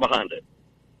right behind it.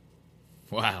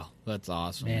 Wow, that's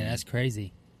awesome. Man, that's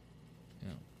crazy.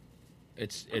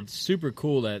 It's super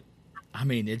cool that,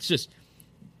 it's just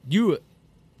you.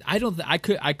 I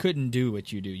couldn't do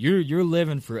what you do. You're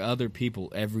living for other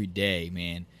people every day,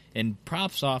 man. And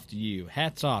props off to you.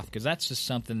 Hats off, because that's just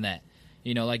something that,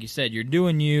 like you said, you're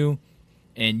doing you,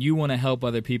 and you want to help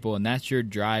other people, and that's your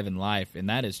drive in life. And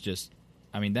that is just,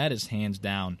 that is hands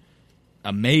down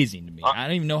amazing to me. I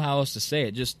don't even know how else to say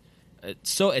it. Just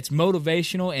it's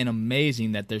motivational and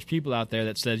amazing that there's people out there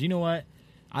that says, you know what,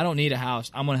 I don't need a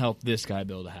house. I'm going to help this guy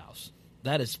build a house.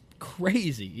 That is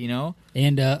crazy,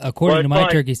 And according to my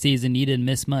turkey season, you didn't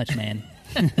miss much, man.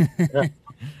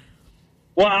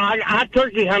 Well, I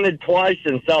turkey hunted twice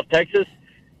in South Texas,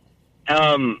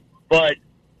 but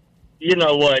you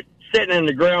know what? Sitting in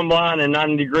the ground blind in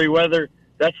 90-degree weather,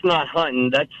 that's not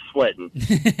hunting. That's sweating.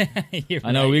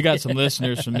 I know we got some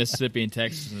listeners from Mississippi and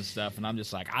Texas and stuff, and I'm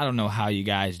just like, I don't know how you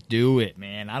guys do it,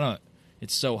 man.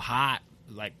 It's so hot.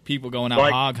 Like, people going out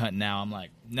hog hunting now. I'm like,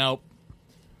 nope.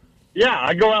 Yeah,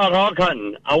 I go out hog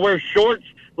hunting. I wear shorts.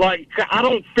 Like, I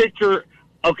don't picture,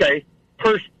 just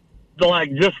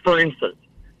for instance.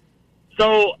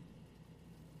 So,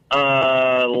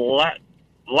 last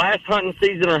hunting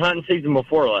season or hunting season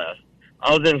before last,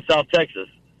 I was in South Texas.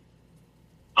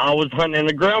 I was hunting in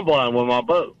the ground blind with my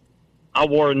bow. I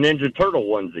wore a Ninja Turtle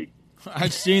onesie.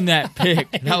 I've seen that pic.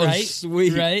 That was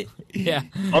sweet. Right? Yeah.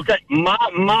 Okay,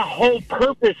 my whole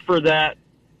purpose for that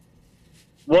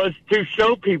was to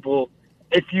show people,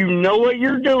 if you know what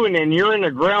you're doing and you're in a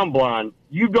ground blind,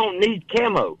 you don't need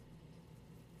camo.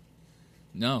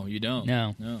 No, you don't.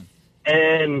 No.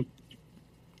 And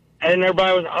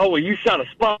everybody was, oh, well, you shot a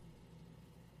spot.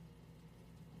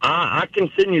 I can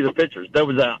send you the pictures. There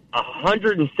was a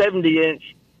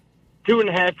 170-inch,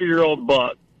 2.5-year-old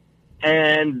buck,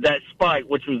 and that spike,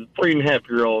 which was a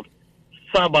 3.5-year-old,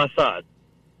 side by side.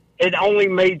 It only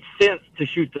made sense to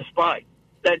shoot the spike.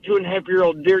 That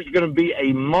 2.5-year-old deer is going to be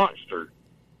a monster.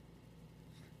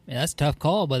 Yeah, that's a tough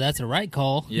call, but that's a right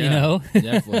call. Yeah,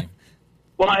 definitely.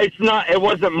 Well, it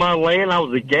wasn't my land. I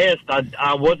was a guest.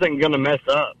 I wasn't going to mess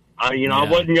up. I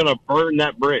wasn't going to burn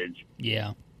that bridge.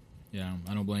 Yeah. Yeah,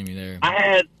 I don't blame you there.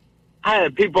 I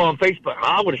had people on Facebook,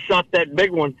 I would have shot that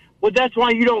big one. Well, that's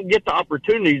why you don't get the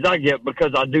opportunities I get,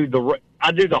 because I do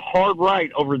the hard right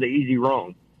over the easy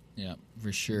wrong. Yeah,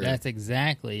 for sure. That's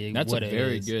exactly That's what a it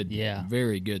very is. good,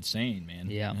 very good saying, man.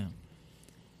 Yeah.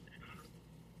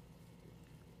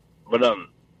 But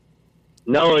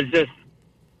no, it's just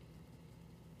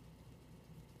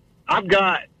I've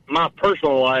got my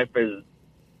personal life is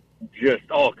just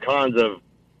all kinds of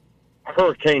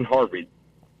Hurricane Harvey.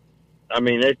 I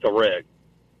mean, it's a wreck.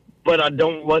 But I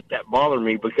don't let that bother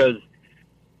me, because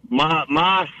my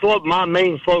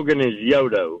main slogan is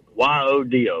YODO,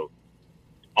 YODO.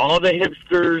 all the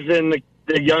hipsters and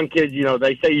the young kids,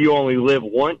 they say you only live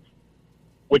once,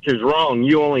 which is wrong.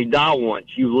 You only die once.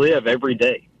 You live every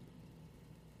day.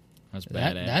 That's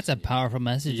badass. That's a powerful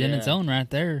message in its own right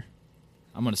there.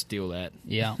 I'm going to steal that.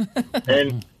 Yeah.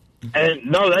 and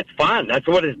no, that's fine. That's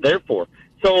what it's there for.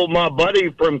 So my buddy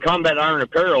from Combat Iron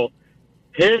Apparel,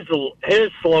 his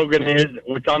slogan is,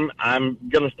 which I'm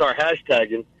going to start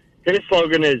hashtagging, his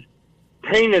slogan is,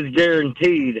 pain is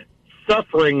guaranteed,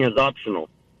 suffering is optional.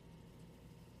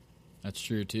 That's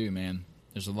true too, man.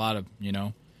 There's a lot of,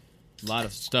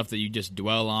 stuff that you just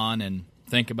dwell on and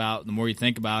think about. The more you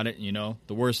think about it,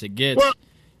 the worse it gets. Well,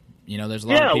 there's a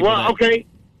lot of people okay.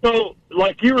 So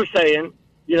like you were saying,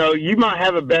 you might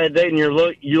have a bad day and you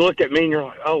look at me and you're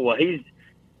like, oh, well, he's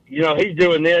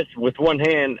doing this with one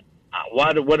hand.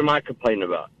 What am I complaining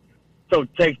about? So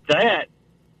take that.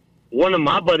 One of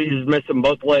my buddies is missing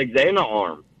both legs and an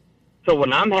arm. So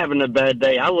when I'm having a bad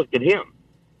day, I look at him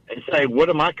and say, what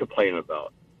am I complaining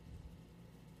about?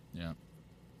 Yeah.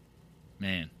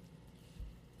 Man.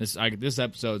 This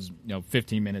episode's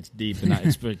 15 minutes deep and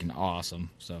it's freaking awesome.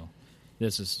 So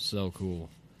this is so cool.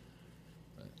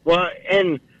 Well,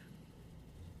 and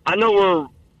I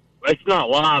know it's not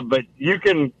live, but you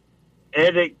can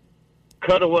edit,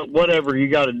 cut it, whatever you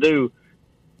got to do.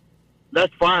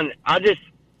 That's fine.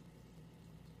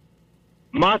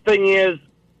 My thing is,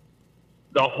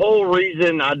 the whole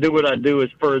reason I do what I do is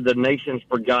for the nation's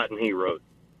forgotten heroes.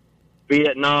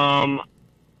 Vietnam,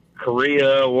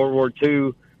 Korea, World War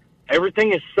II.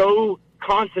 Everything is so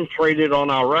concentrated on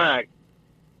Iraq.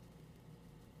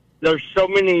 There's so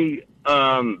many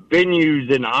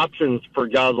venues and options for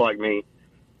guys like me.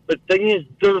 But the thing is,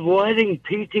 they're letting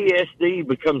PTSD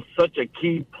become such a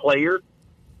key player.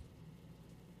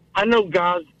 I know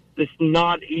guys that's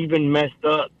not even messed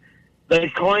up. They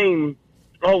claim,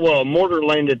 oh, well, a mortar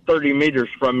landed 30 meters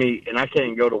from me and I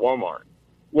can't go to Walmart.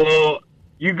 Well,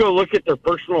 you go look at their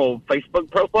personal Facebook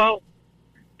profile.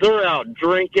 They're out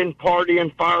drinking,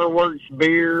 partying, fireworks,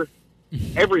 beer,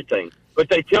 everything. But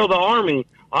they tell the Army,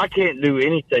 I can't do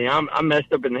anything. I'm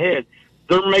messed up in the head.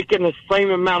 They're making the same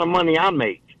amount of money I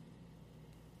make.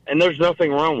 And there's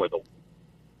nothing wrong with them.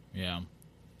 Yeah.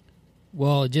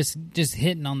 Well, just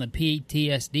hitting on the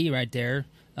PTSD right there.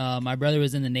 My brother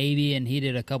was in the Navy, and he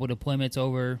did a couple deployments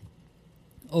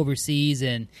overseas,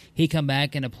 and he come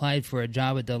back and applied for a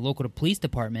job at the local police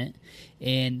department,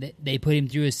 and they put him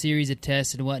through a series of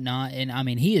tests and whatnot, and, I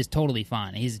mean, he is totally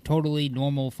fine. He's a totally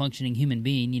normal, functioning human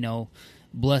being,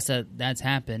 blessed that that's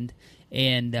happened,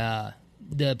 and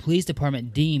the police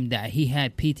department deemed that he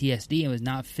had PTSD and was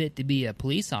not fit to be a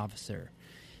police officer.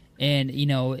 And,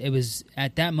 it was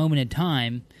at that moment in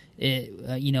time, it,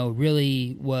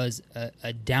 really was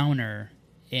a downer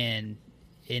in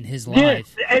his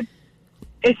life.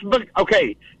 Yes,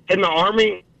 okay, in the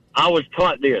Army, I was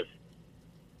taught this.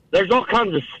 There's all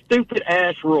kinds of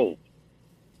stupid-ass rules.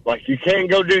 Like, you can't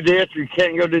go do this, or you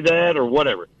can't go do that, or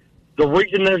whatever. The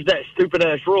reason there's that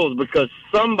stupid-ass rule is because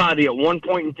somebody at one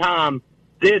point in time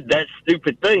did that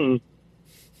stupid thing,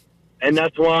 and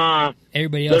that's why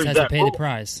everybody else has to pay the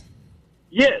price.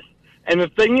 Yes, and the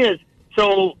thing is,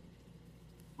 so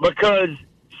because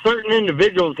certain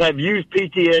individuals have used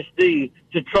PTSD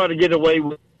to try to get away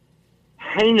with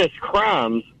heinous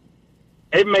crimes,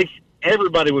 it makes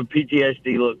everybody with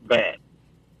PTSD look bad.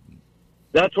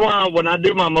 That's why when I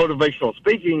do my motivational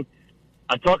speaking,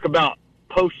 I talk about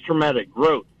post-traumatic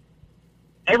growth.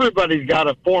 Everybody's got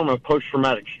a form of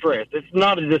post-traumatic stress. It's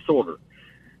not a disorder.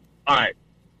 All right,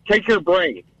 take your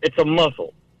brain. It's a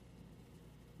muscle.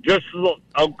 Just look,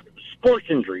 a sports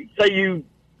injury. Say you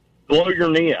blow your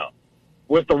knee out.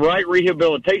 With the right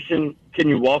rehabilitation, can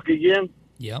you walk again?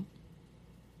 Yep.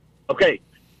 Okay.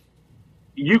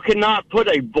 You cannot put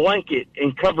a blanket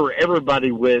and cover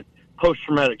everybody with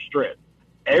post-traumatic stress.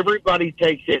 Everybody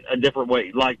takes it a different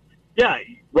way. Like, yeah,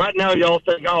 right now y'all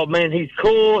think, oh, man, he's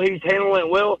cool, he's handling it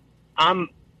well.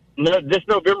 This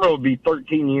November will be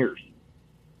 13 years.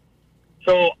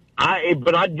 So,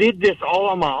 but I did this all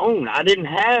on my own. I didn't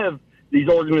have these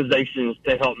organizations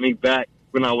to help me back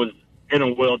when I was in a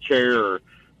wheelchair or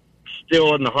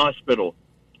still in the hospital.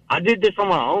 I did this on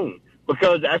my own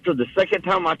because after the second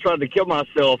time I tried to kill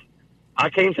myself, I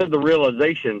came to the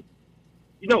realization,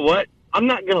 you know what? I'm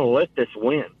not going to let this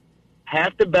win.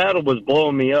 Half the battle was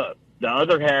blowing me up. The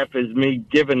other half is me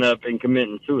giving up and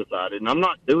committing suicide, and I'm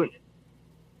not doing it.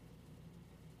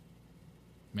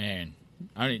 Man.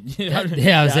 I was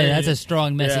saying that's a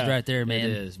strong message right there, man.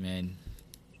 It is, man.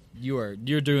 You're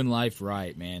doing life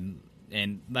right, man.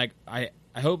 And like I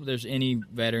hope there's any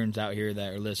veterans out here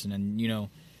that are listening.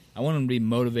 I want them to be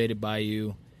motivated by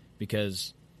you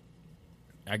because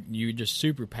you're just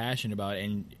super passionate about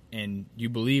it, and you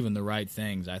believe in the right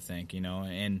things, I think,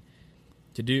 and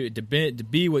to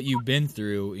be what you've been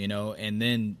through, and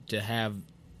then to have,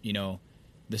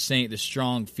 the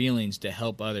strong feelings to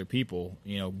help other people,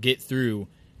 get through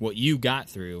what you got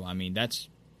through. I mean, that's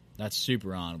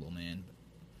super honorable, man.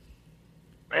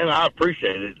 Man, I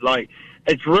appreciate it. Like,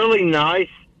 it's really nice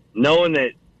knowing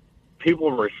that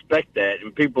people respect that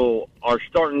and people are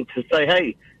starting to say,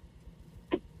 hey,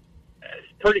 it's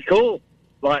pretty cool.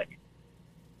 Like,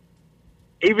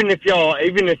 even if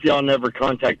y'all never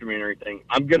contact me or anything,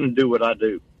 I'm going to do what I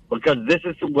do because this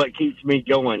is what keeps me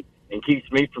going and keeps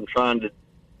me from trying to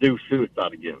do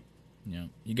suicide again. Yeah,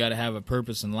 you got to have a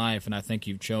purpose in life, and I think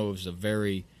you chose a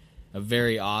very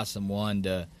awesome one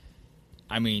to.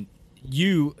 I mean,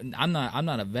 I'm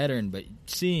not a veteran, but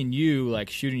seeing you like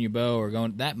shooting your bow or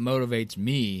going, that motivates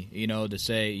me, to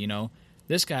say,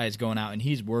 this guy is going out and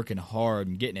he's working hard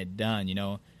and getting it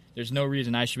done. There's no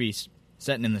reason I should be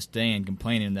sitting in the stand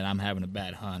complaining that I'm having a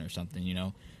bad hunt or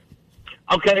something.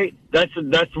 Okay, that's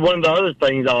one of the other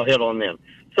things I'll hit on then.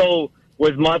 So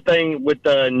with my thing with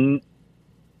the,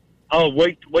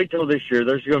 wait till this year.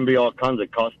 There's going to be all kinds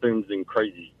of costumes and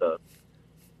crazy stuff.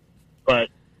 But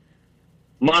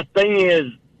my thing is,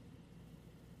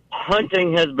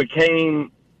 hunting has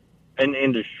become an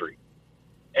industry.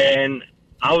 And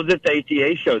I was at the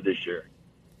ATA show this year.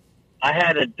 I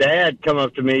had a dad come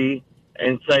up to me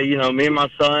and say, me and my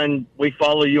son, we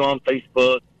follow you on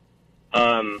Facebook.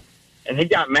 And he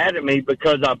got mad at me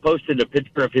because I posted a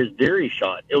picture of his deer he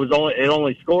shot. It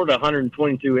only scored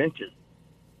 122 inches.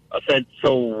 I said,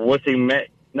 so what's he met?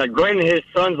 Now, granted, his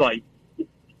son's like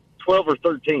 12 or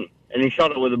 13, and he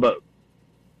shot it with a bow.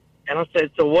 And I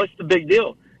said, so what's the big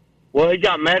deal? Well, he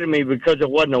got mad at me because it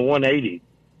wasn't a 180.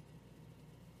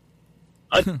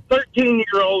 A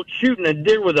 13-year-old shooting a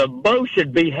deer with a bow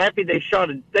should be happy they shot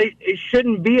it. It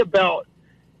shouldn't be about,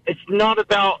 it's not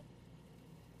about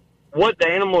what the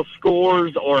animal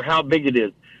scores or how big it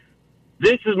is.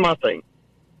 This is my thing.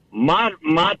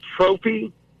 My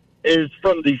trophy is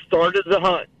from the start of the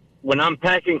hunt, when I'm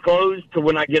packing clothes to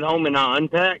when I get home and I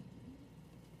unpack.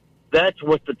 That's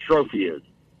what the trophy is.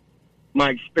 My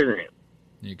experience.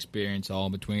 The experience all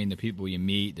between the people you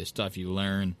meet, the stuff you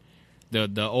learn.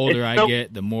 The older I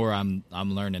get, the more I'm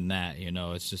learning that,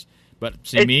 it's just, but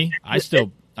see me, I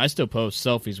still post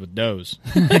selfies with does.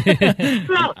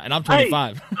 And I'm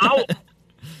 25.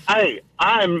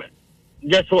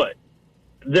 Guess what?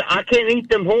 I can't eat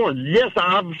them horns. Yes,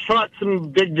 I've shot some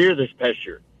big deer this past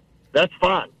year. That's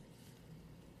fine.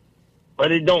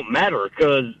 But it don't matter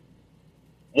because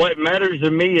what matters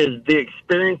to me is the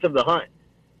experience of the hunt.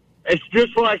 It's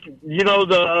just like,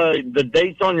 the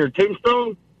dates on your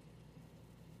tombstone.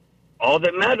 All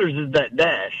that matters is that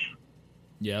dash.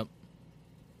 Yep.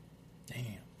 Damn.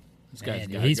 This guy's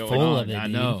Man, he's full on. of it. I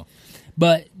dude. know.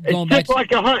 But going it's back just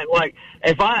like a hunt. Like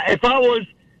if I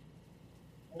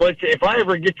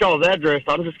ever get y'all's address,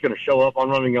 I'm just going to show up. I'm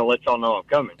not even going to let y'all know I'm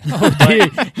coming. Oh,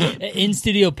 dude. In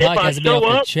studio podcast will be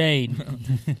off the chain.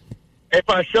 If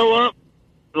I show up,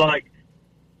 like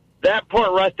that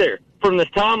part right there, from the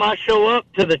time I show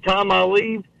up to the time I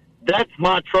leave, that's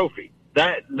my trophy.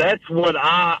 That's what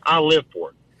I live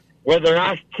for. Whether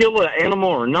I kill an animal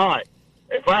or not,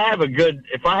 if I have a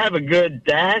good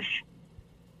dash,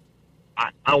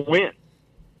 I win.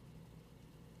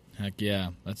 Heck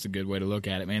yeah, that's a good way to look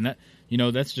at it, man.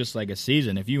 That's just like a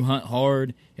season. If you hunt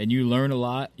hard and you learn a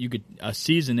lot, a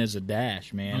season is a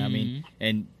dash, man. Mm-hmm. I mean,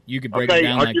 and you could break it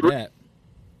down like that.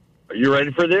 Are you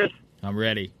ready for this? I'm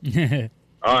ready.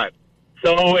 All right.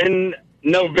 So in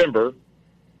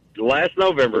last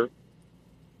November,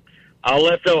 I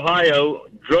left Ohio,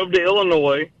 drove to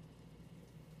Illinois,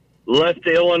 left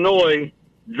to Illinois,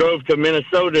 drove to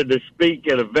Minnesota to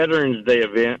speak at a Veterans Day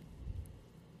event,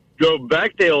 drove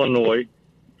back to Illinois,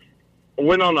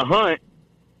 went on a hunt.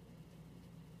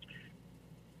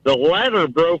 The ladder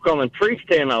broke on the tree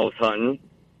stand I was hunting,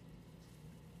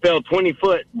 fell 20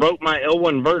 foot, broke my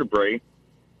L1 vertebrae.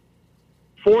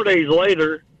 4 days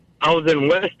later, I was in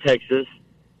West Texas,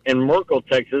 in Merkel,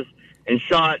 Texas, and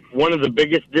shot one of the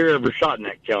biggest deer ever shot in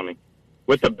that county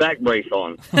with a back brace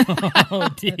on. Oh,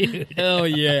 dude. Hell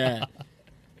yeah.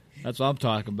 That's what I'm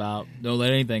talking about. Don't let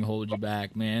anything hold you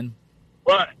back, man.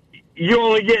 Well, you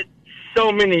only get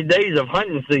so many days of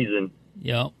hunting season.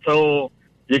 Yep. So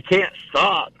you can't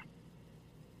stop.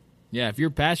 Yeah, if you're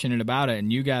passionate about it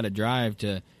and you got a drive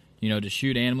to, to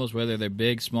shoot animals, whether they're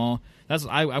big, small.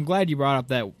 I'm glad you brought up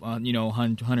that,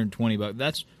 120 bucks.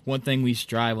 That's one thing we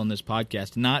strive on this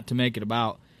podcast, not to make it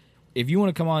about. If you want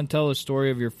to come on and tell a story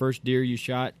of your first deer you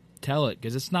shot, tell it,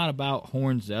 because it's not about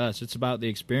horns to us. It's about the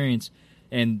experience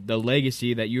and the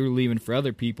legacy that you're leaving for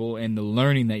other people, and the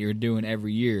learning that you're doing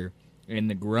every year, and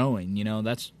the growing. You know,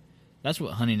 that's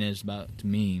what hunting is about to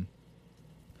me.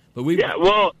 But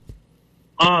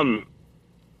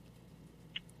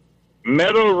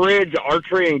Meadow Ridge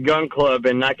Archery and Gun Club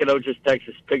in Nacogdoches,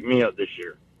 Texas picked me up this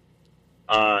year.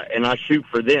 And I shoot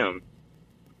for them.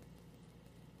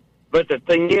 But the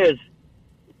thing is,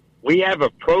 we have a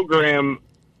program.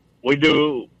 We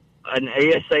do an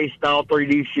ASA-style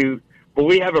 3D shoot, but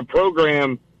we have a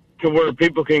program to where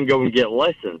people can go and get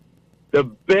lessons. The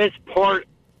best part,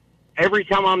 every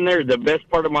time I'm there, the best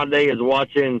part of my day is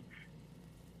watching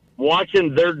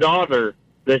their daughter,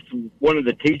 that's one of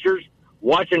the teachers,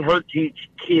 watching her teach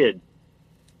kids,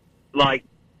 like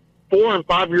 4 and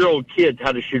 5 year old kids,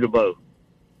 how to shoot a bow.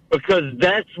 Because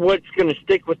that's what's going to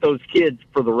stick with those kids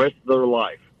for the rest of their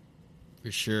life.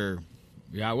 For sure.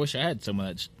 Yeah, I wish I had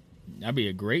someone that'd be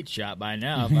a great shot by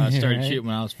now if I started Right. shooting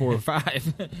when I was 4 or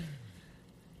 5.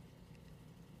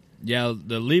 Yeah,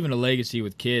 the leaving a legacy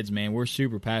with kids, man, we're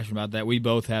super passionate about that. We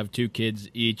both have 2 kids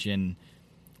each, and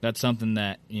that's something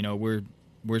that, you know, we're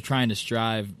trying to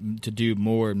strive to do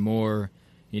more and more,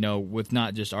 you know, with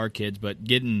not just our kids, but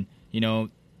getting, you know,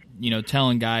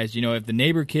 telling guys, you know, if the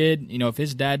neighbor kid, you know, if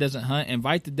his dad doesn't hunt,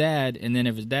 invite the dad, and then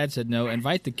if his dad said no,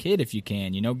 invite the kid if you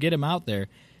can, you know, get him out there.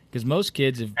 Because most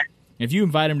kids, if you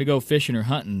invite them to go fishing or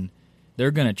hunting,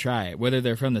 they're going to try it, whether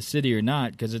they're from the city or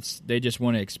not, because they just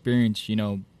want to experience, you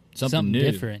know, something new.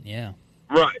 different, yeah.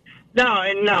 Right.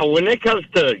 Now, when it comes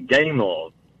to game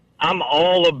laws, I'm a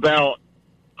hardcore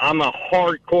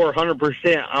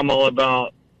 100%. I'm all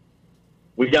about,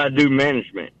 we got to do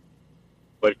management.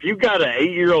 But if you got an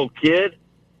 8-year-old kid,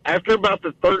 after about the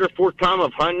 3rd or 4th time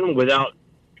of hunting without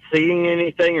seeing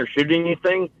anything or shooting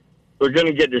anything, they're going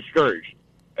to get discouraged.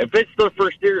 If it's their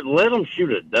first year, let them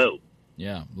shoot a doe.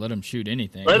 Yeah, let them shoot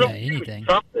anything. Let them anything.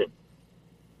 shoot something.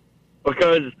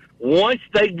 Because once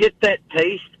they get that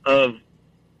taste of,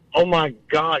 oh my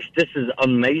gosh, this is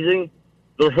amazing,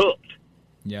 they're hooked.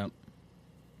 Yeah.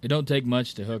 It don't take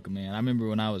much to hook a man. I remember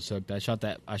when I was hooked, I shot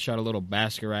a little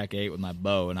Bascarac 8 with my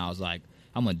bow, and I was like,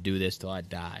 I'm going to do this till I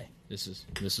die. This is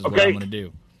what I'm going to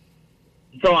do.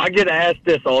 So I get asked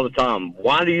this all the time.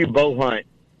 Why do you bow hunt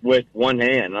with one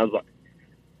hand? And I was like,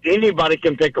 anybody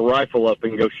can pick a rifle up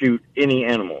and go shoot any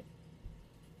animal.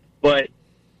 But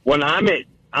when I'm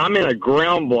in a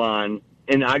ground blind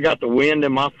and I got the wind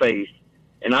in my face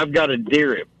and I've got a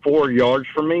deer at 4 yards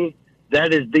from me,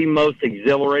 that is the most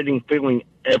exhilarating feeling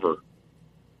ever.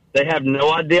 They have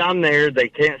no idea I'm there. They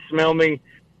can't smell me.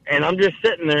 And I'm just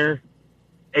sitting there,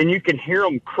 and you can hear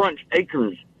them crunch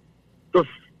acorns. They're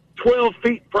 12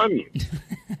 feet from you.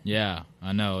 Yeah,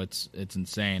 I know. It's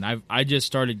insane. I just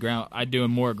started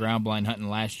doing more ground blind hunting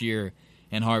last year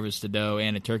and harvested doe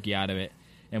and a turkey out of it.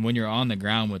 And when you're on the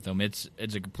ground with them, it's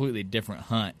a completely different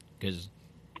hunt because,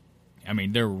 I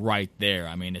mean, they're right there.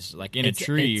 I mean, it's like in a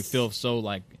tree, you feel so,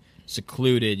 like,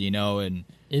 secluded, you know, and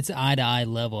it's eye-to-eye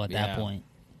level at that point.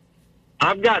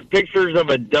 I've got pictures of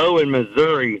a doe in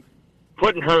Missouri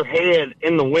putting her head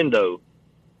in the window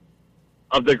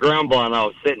of the ground blind I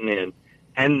was sitting in.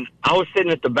 And I was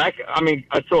sitting at the back. I mean,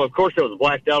 so of course it was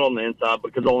blacked out on the inside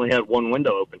because I only had one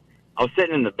window open. I was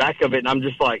sitting in the back of it, and I'm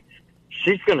just like,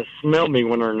 she's going to smell me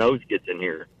when her nose gets in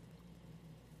here.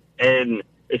 And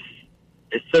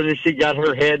as soon as she got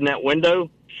her head in that window,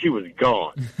 she was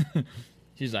gone.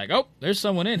 She's like, oh, there's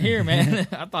someone in here, man.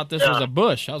 I thought this was a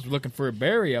bush. I was looking for a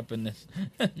berry up in this.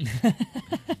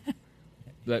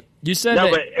 But you said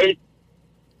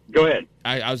go ahead.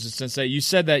 I was just going to say, you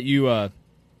said that you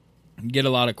get a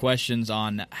lot of questions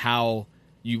on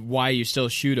why you still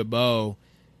shoot a bow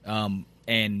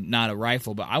and not a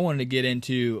rifle. But I wanted to get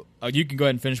into, you can go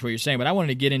ahead and finish what you're saying, but I wanted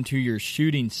to get into your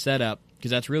shooting setup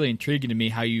because that's really intriguing to me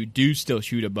how you do still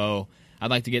shoot a bow. I'd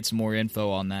like to get some more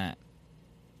info on that.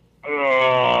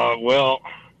 Well,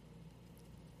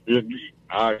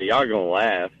 y'all going to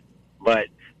laugh. But,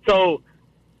 so,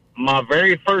 my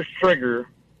very first trigger,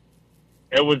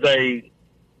 it was a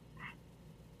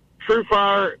True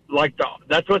Fire,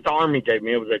 that's what the Army gave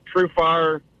me. It was a True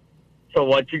Fire, so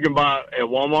what you can buy at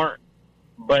Walmart,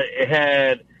 but it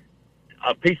had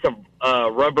a piece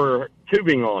of rubber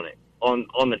tubing on it,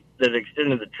 that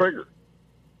extended the trigger.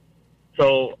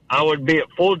 So I would be at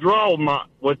full draw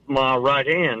with my right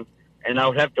hand, and I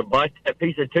would have to bite that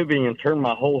piece of tubing and turn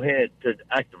my whole head to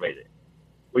activate it.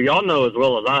 Well, y'all know as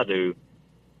well as I do,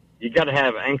 you got to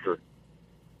have anchor.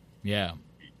 Yeah.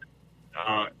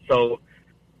 So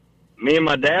me and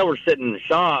my dad were sitting in the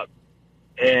shop,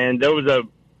 and there was a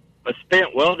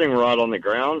spent welding rod on the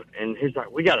ground, and he's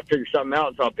like, we got to figure something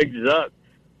out. So I picked it up,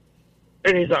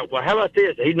 and he's like, well, how about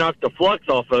this? He knocked the flux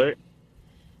off of it,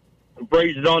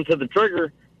 Raised it onto the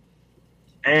trigger,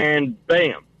 and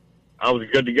bam, I was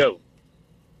good to go.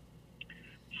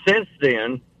 Since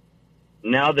then,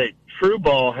 now that True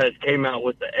Ball has came out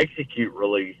with the Execute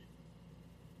release,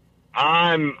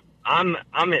 I'm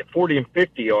at 40 and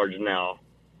 50 yards now,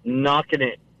 knocking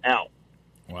it out.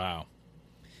 Wow.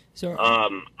 So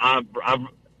I've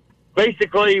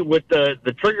basically with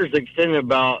the trigger's extended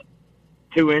about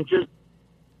 2 inches,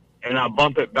 and I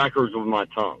bump it backwards with my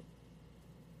tongue.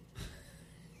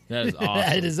 That is awesome.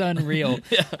 that is unreal.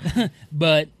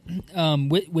 But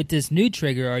with this new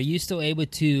trigger, are you still able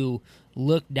to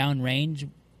look downrange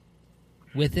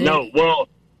with it? No, well,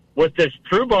 with this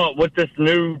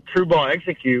new True Ball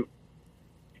Execute,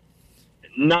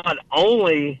 not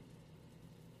only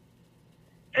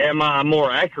am I more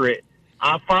accurate,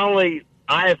 I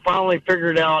have finally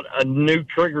figured out a new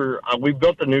trigger. We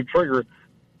built a new trigger.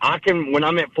 I can, when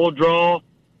I'm at full draw,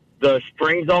 the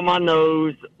string's on my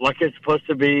nose like it's supposed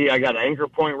to be. I got an anchor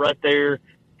point right there,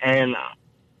 and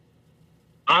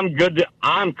I'm good.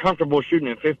 I'm comfortable shooting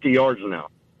at 50 yards now.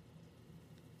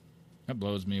 That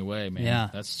blows me away, man. Yeah.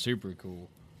 That's super cool.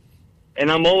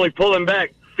 And I'm only pulling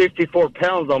back 54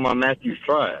 pounds on my Matthews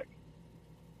Triac.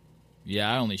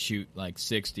 Yeah, I only shoot like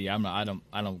 60. I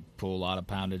don't pull a lot of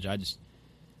poundage.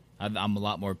 I'm a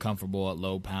lot more comfortable at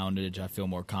low poundage. I feel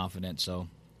more confident, so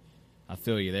I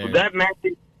feel you there.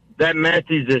 That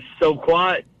Matthews is so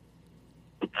quiet.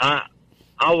 I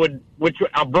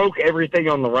broke everything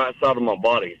on the right side of my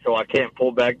body, so I can't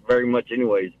pull back very much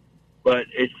anyways. But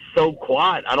it's so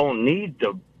quiet. I don't need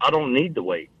the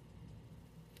weight.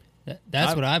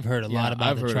 That's what I've heard a lot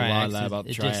about the Triacs. I've heard a lot of that about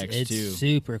the Triacs, too. It's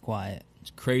super quiet. It's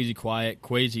crazy quiet,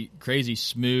 crazy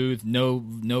smooth, no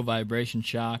vibration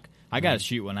shock. I got to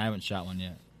shoot one. I haven't shot one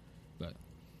yet. But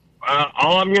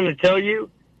all I'm going to tell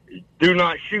you is do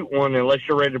not shoot one unless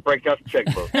you're ready to break out the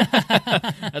checkbook.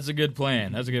 That's a good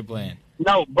plan.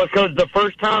 No, because the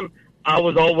first time I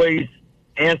was always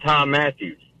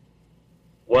anti-Matthews.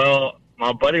 Well,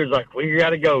 my buddy was like, well, you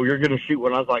got to go. You're going to shoot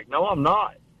one. I was like, no, I'm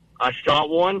not. I shot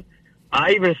one.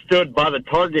 I even stood by the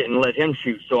target and let him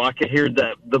shoot so I could hear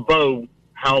the bow,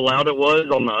 how loud it was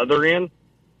on the other end.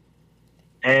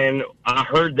 And I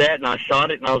heard that, and I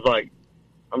shot it, and I was like,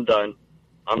 I'm done.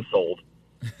 I'm sold.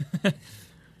 You're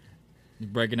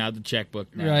breaking out the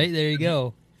checkbook now. Right, there you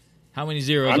go. How many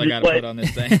zeros I got to put on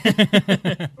this thing?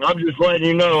 I'm just letting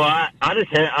you know, I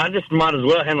just might as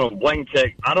well handle a blank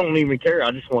check. I don't even care.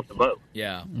 I just want the bow.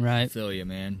 Yeah. Right. I feel you,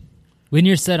 man. When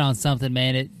you're set on something,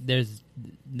 man,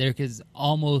 there could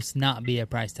almost not be a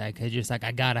price tag because you're just like,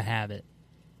 I got to have it.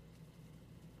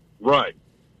 Right.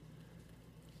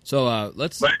 So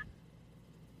let's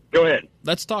go ahead.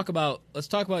 Let's talk about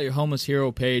your Homeless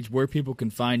Hero page, where people can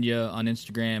find you on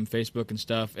Instagram, Facebook, and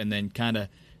stuff, and then kind of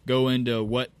go into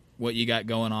what you got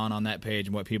going on that page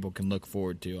and what people can look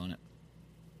forward to on it.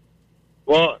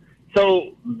 Well,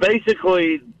 so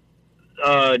basically,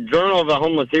 Journal of a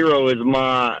Homeless Hero is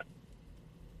my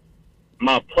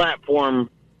platform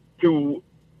to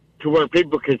where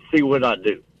people can see what I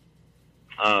do.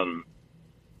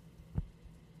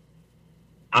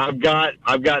 I've got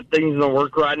things in the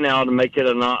work right now to make it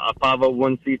a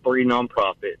 501c3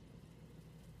 nonprofit.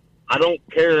 I don't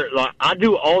care. Like, I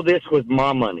do all this with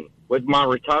my money, with my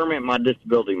retirement, my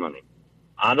disability money.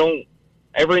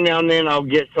 Every now and then I'll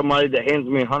get somebody that hands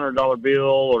me $100 bill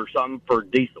or something for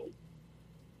diesel.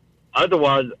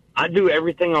 Otherwise, I do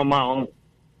everything on my own.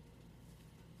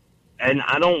 And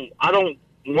I don't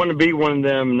want to be one of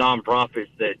them nonprofits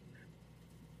that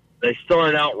they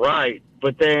start out right,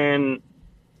 but then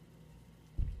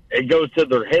it goes to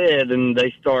their head and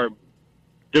they start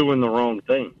doing the wrong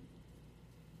thing.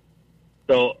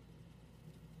 So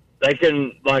they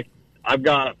can, like, I've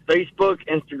got Facebook,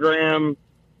 Instagram.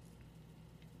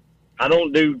 I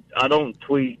don't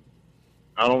tweet.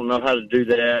 I don't know how to do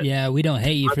that. Yeah, we don't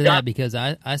hate you for that because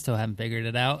I still haven't figured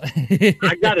it out.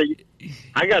 I got a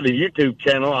YouTube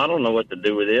channel. I don't know what to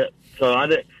do with it. So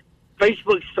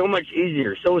Facebook's so much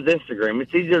easier. So is Instagram.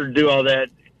 It's easier to do all that,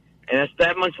 and it's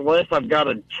that much less I've got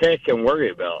to check and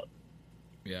worry about.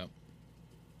 Yeah.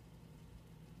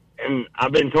 And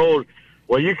I've been told,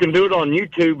 well, you can do it on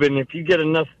YouTube, and if you get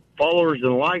enough followers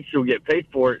and likes, you'll get paid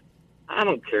for it. I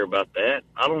don't care about that.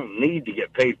 I don't need to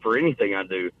get paid for anything I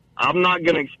do. I'm not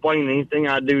going to explain anything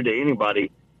I do to anybody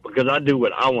because I do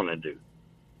what I want to do.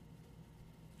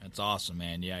 That's awesome,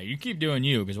 man. Yeah, you keep doing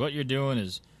you, because what you're doing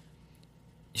is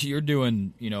you're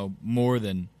doing, more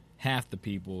than half the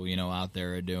people, out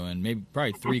there are doing. Maybe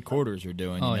probably 3/4 are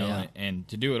doing, yeah. And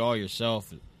to do it all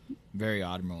yourself, very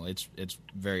admirable. It's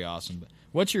very awesome. But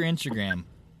what's your Instagram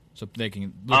so they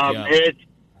can look you up?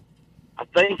 I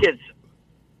think it's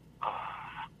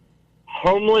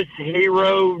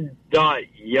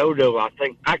homelesshero.yodo, I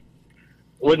think.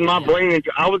 With my brain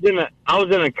injury, I was in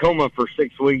a coma for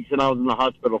 6 weeks, and I was in the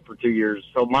hospital for 2 years.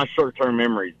 So my short-term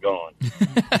memory's gone.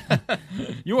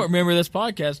 You won't remember this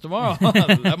podcast tomorrow.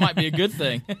 That might be a good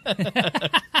thing.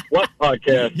 What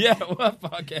podcast? Yeah, what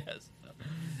podcast?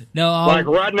 No, like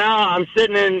right now, I'm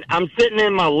sitting in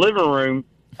my living room.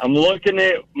 I'm looking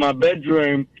at my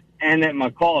bedroom and at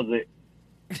my closet,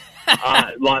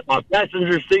 like my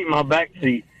passenger seat, and my back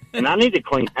seat. And I need to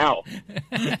clean house.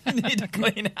 You need to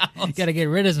clean house. You got to get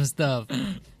rid of some stuff.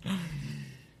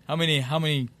 How many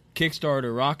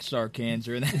Kickstarter Rockstar cans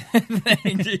are in that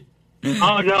thing?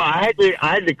 Oh no, I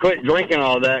had to quit drinking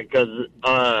all that because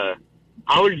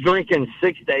I was drinking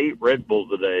 6 to 8 Red Bulls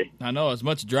a day. I know, as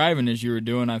much driving as you were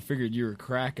doing, I figured you were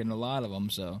cracking a lot of them.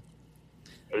 So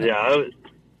yeah,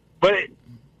 but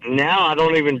now I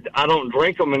don't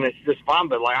drink them, and it's just fine.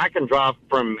 But like I can drive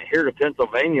from here to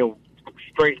Pennsylvania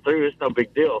straight through. It's no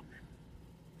big deal.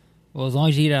 Well, as long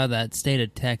as you get out of that state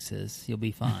of Texas, you'll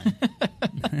be fine.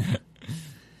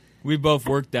 We both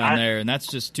work down there, and that's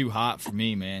just too hot for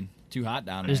me, man. Too hot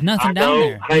down there. There's nothing down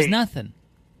there. There's nothing.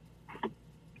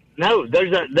 No,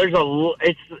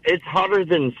 it's hotter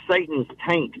than Satan's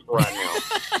tank right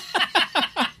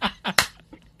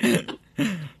now.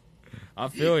 I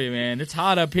feel you, man. It's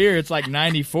hot up here. It's like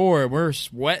 94. We're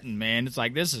sweating, man. It's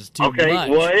like, this is too much.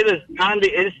 Okay, well, it is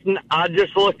 90. I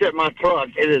just looked at my truck.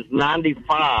 It is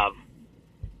 95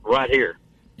 right here.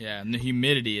 Yeah, and the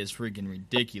humidity is freaking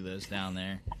ridiculous down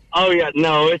there. Oh, yeah.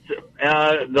 No, it's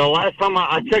the last time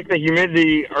I checked the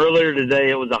humidity earlier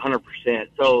today, it was 100%.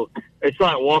 So it's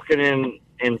like walking in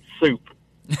soup.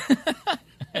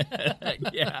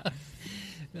 Yeah.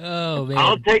 Oh, man.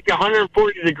 I'll take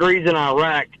 140 degrees in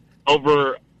Iraq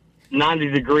over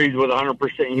 90 degrees with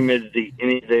 100% humidity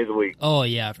any day of the week. Oh,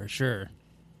 yeah, for sure.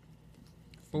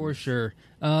 For sure.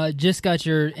 Just got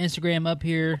your Instagram up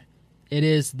here. It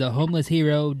is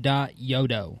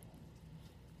thehomelesshero.yodo.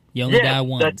 You only die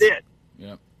once. That's it.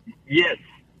 Yep. Yes.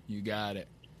 You got it.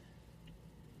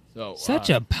 So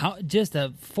just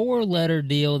a 4-letter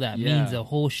deal that means a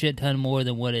whole shit ton more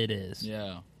than what it is.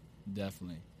 Yeah,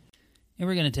 definitely. And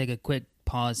we're going to take a quick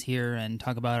pause here and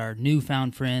talk about our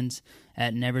newfound friends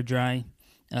at Never Dry.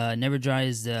 Never Dry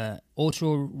is the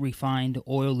ultra-refined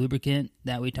oil lubricant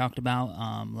that we talked about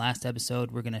last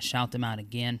episode. We're going to shout them out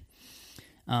again.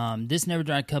 This Never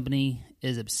Dry company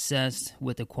is obsessed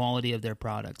with the quality of their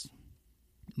products.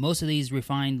 Most of these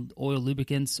refined oil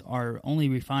lubricants are only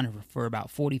refined for about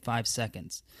 45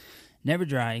 seconds. Never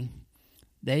Dry,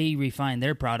 they refine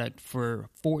their product for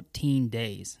 14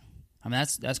 days. I mean,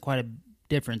 that's quite a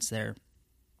difference there.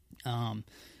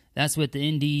 That's with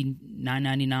the ND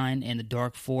 999 and the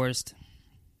Dark Forest.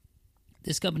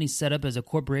 This company's set up as a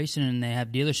corporation, and they have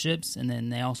dealerships, and then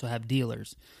they also have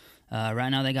dealers. Right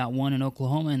now they got one in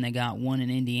Oklahoma, and they got one in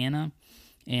Indiana,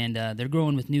 and they're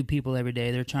growing with new people every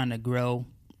day. They're trying to grow.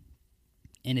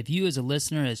 And if you as a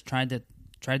listener has tried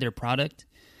their product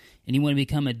and you want to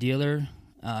become a dealer,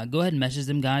 go ahead and message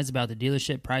them guys about the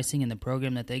dealership pricing and the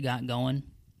program that they got going.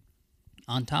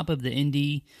 On top of the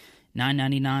ND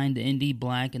 999, the ND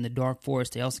Black, and the Dark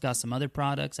Forest, they also got some other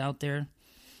products out there.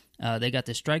 They got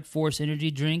the Strike Force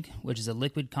energy drink, which is a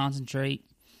liquid concentrate,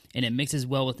 and it mixes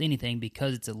well with anything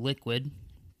because it's a liquid.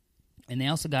 And they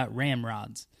also got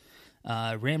Ramrods.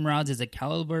 Ramrods is a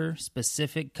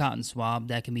caliber-specific cotton swab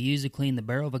that can be used to clean the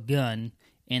barrel of a gun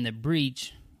and the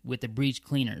breech with the breech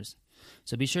cleaners.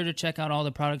 So be sure to check out all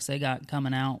the products they got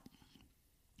coming out.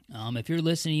 If you're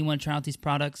listening and you want to try out these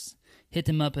products, hit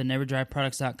them up at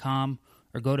neverdryproducts.com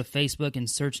or go to Facebook and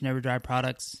search Never Dry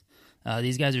Products.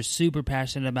 These guys are super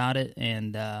passionate about it,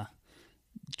 and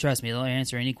trust me, they'll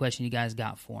answer any question you guys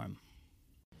got for them.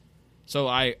 So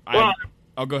go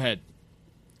ahead.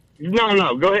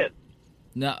 No, go ahead.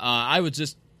 No, I was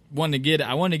just wanted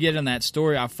to get on that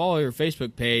story. I follow your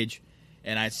Facebook page,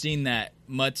 and I seen that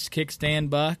Mutt's kickstand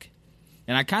buck,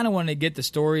 and I kind of wanted to get the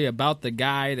story about the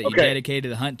guy that you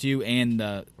dedicated the hunt to, and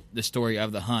the story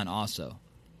of the hunt also.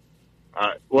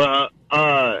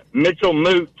 Mitchell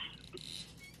Moots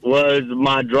was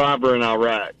my driver in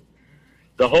Iraq.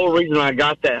 The whole reason I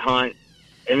got that hunt,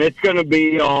 and it's going to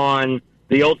be on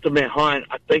the Ultimate Hunt.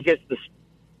 I think it's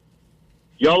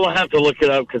y'all will have to look it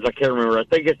up because I can't remember. I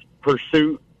think it's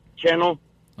Pursuit channel.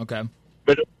 Okay.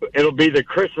 But it'll be the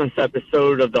Christmas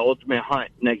episode of the Ultimate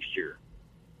Hunt next year.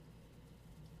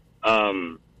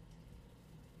 Well,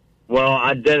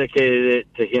 I dedicated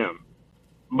it to him.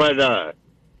 But,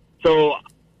 so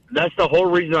that's the whole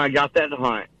reason I got that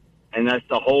hunt. And that's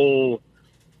the whole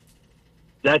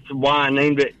That's why I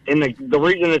named it. And the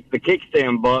reason it's the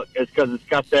kickstand buck is because it's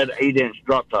got that 8-inch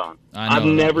drop time. I've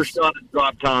never shot a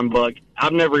drop time buck.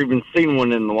 I've never even seen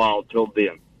one in the wild till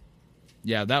then.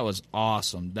 Yeah, that was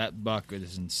awesome. That buck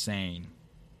is insane.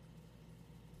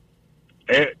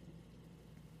 I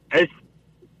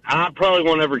probably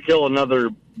won't ever kill another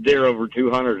deer over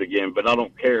 200 again, but I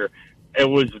don't care. It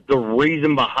was the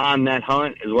reason behind that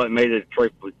hunt is what made it a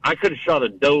trophy. I could have shot a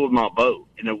doe with my bow,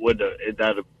 and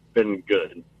that'd have been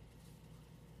good.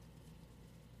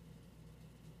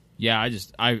 Yeah,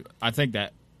 I think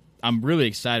that I'm really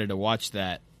excited to watch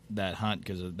that hunt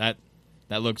because that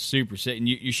looks super sick. And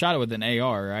you shot it with an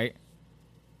AR, right?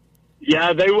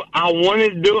 Yeah, I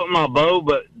wanted to do it with my bow,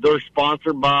 but they're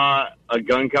sponsored by a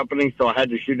gun company, so I had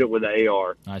to shoot it with an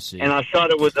AR. I see. And I shot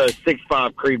it with a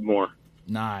 6.5 Creedmoor.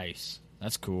 Nice.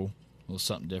 That's cool. A little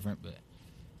something different, but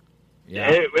yeah.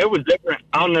 It was different.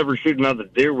 I'll never shoot another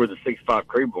deer with a 6.5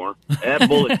 Creedmoor. That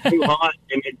bullet's too hot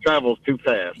and it travels too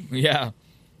fast. Yeah,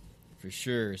 for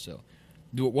sure. So,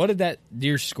 what did that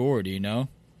deer score? Do you know?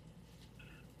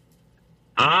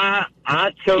 I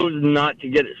chose not to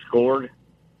get it scored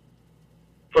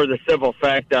for the simple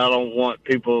fact that I don't want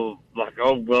people like,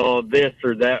 oh, well, this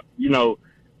or that. You know,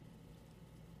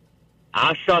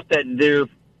 I shot that deer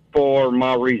for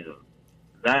my reason.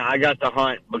 I got to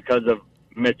hunt because of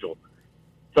Mitchell.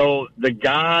 So the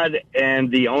guide and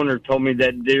the owner told me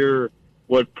that deer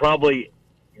would probably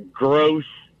gross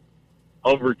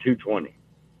over 220.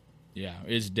 Yeah,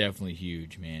 it's definitely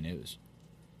huge, man. It was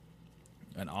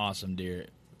an awesome deer.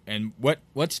 And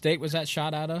what state was that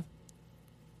shot out of?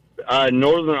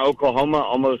 Northern Oklahoma,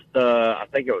 almost, I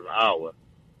think it was Iowa.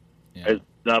 Yeah. It's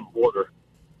the border.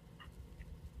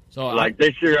 So like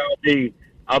this year,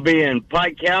 I'll be in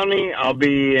Pike County. I'll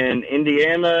be in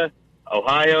Indiana,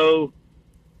 Ohio,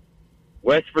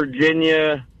 West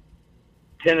Virginia,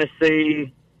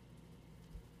 Tennessee,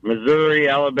 Missouri,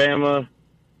 Alabama,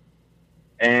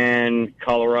 and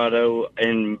Colorado,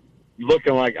 and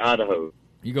looking like Idaho.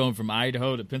 You going from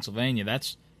Idaho to Pennsylvania?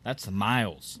 That's the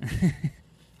miles.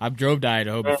 I've drove to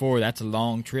Idaho before. That's a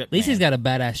long trip. At least he's got a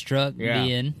badass truck to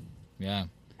be in. Yeah.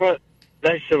 But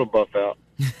that shit'll buff out.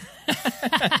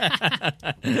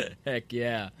 Heck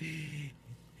yeah.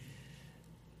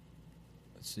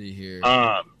 Let's see here.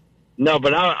 No,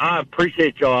 but I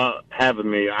appreciate y'all having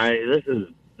me. This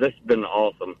has been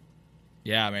awesome.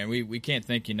 Yeah, man, we can't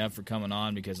thank you enough for coming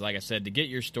on because, like I said, to get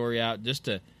your story out, just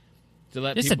to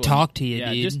let just people to talk to you,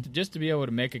 yeah, dude. just to be able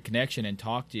to make a connection and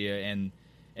talk to you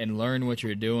and learn what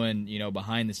you're doing, you know,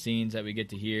 behind the scenes that we get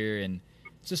to hear, and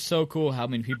it's just so cool how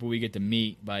many people we get to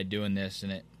meet by doing this,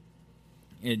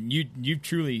 and you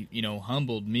truly, you know,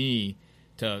 humbled me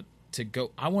to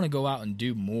go. I want to go out and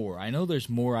do more. I know there's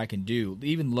more I can do,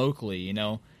 even locally, you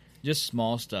know, just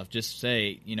small stuff. Just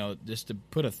say, you know, just to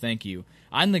put a thank you.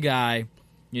 I'm the guy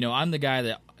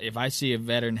that if I see a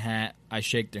veteran hat, I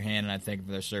shake their hand and I thank them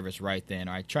for their service right then,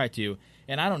 or I try to.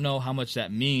 And I don't know how much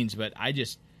that means, but I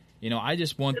just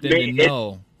want them to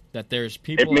know that there's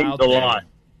people out there.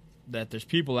 That there's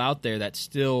people out there that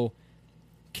still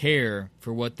care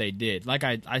for what they did. Like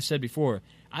I said before,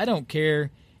 I don't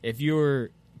care if you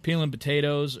were peeling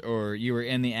potatoes or you were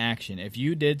in the action. If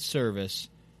you did service,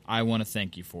 I want to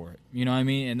thank you for it. You know what I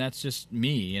mean? And that's just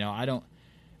me. You know,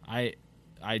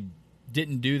 I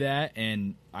didn't do that,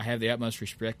 and I have the utmost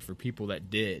respect for people that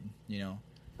did, you know.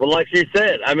 Well, like you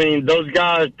said, I mean, those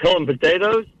guys peeling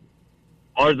potatoes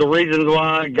are the reasons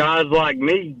why guys like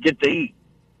me get to eat.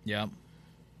 Yeah.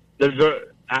 There's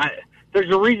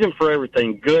a reason for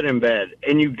everything, good and bad,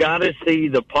 and you got to see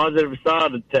the positive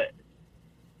side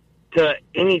to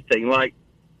anything. Like,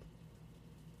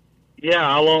 yeah,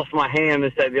 I lost my hand,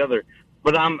 this, that, and the other,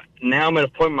 but I'm at a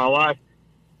point in my life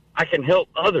I can help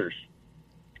others.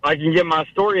 I can get my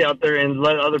story out there and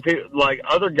let other people, like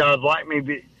other guys like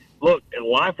me, look,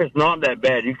 life is not that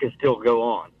bad. You can still go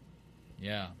on.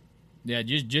 Yeah. Yeah,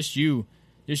 just you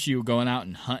going out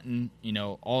and hunting, you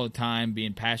know, all the time,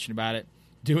 being passionate about it,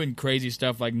 doing crazy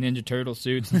stuff like Ninja Turtle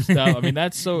suits and stuff. I mean,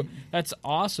 that's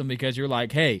awesome because you're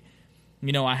like, hey,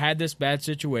 you know, I had this bad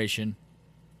situation.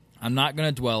 I'm not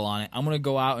going to dwell on it. I'm going to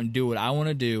go out and do what I want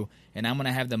to do, and I'm going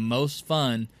to have the most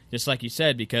fun, just like you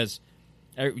said, because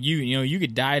you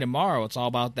could die tomorrow. It's all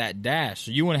about that dash.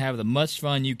 So you want to have the most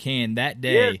fun you can that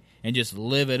day and just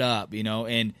live it up, you know.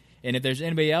 And if there's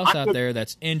anybody else out there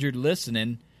that's injured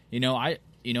listening,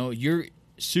 you're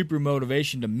super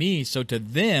motivation to me. So to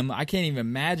them, I can't even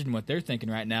imagine what they're thinking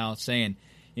right now, saying,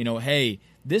 you know, hey,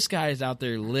 this guy is out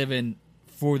there living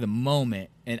for the moment,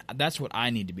 and that's what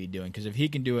I need to be doing, because if he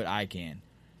can do it, I can.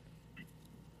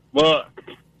 Well,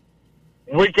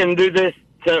 we can do this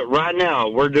right now,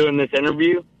 we're doing this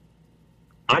interview.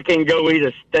 I can go eat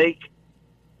a steak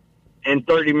in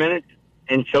 30 minutes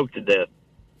and choke to death.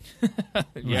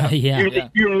 Yeah.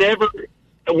 You never,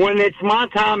 when it's my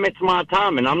time,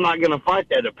 and I'm not going to fight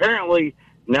that. Apparently,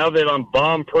 now that I'm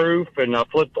bomb-proof and I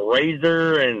flipped the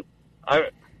razor, and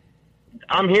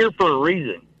I'm here for a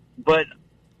reason, but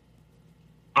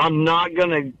I'm not going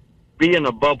to be in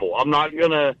a bubble. I'm not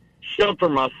going to shelter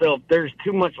myself. There's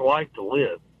too much life to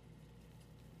live.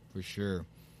 For sure.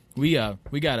 We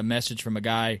got a message from a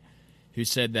guy who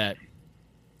said that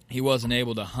he wasn't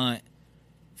able to hunt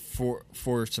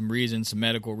for some reasons, some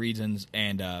medical reasons,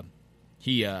 and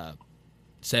he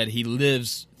said he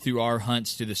lives through our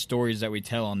hunts, through the stories that we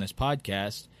tell on this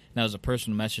podcast. And that was a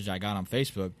personal message I got on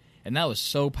Facebook, and that was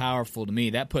so powerful to me.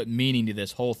 That put meaning to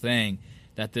this whole thing,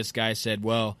 that this guy said,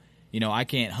 well, I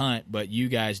can't hunt, but you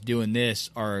guys doing this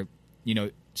are,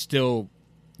 you're still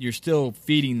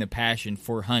feeding the passion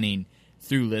for hunting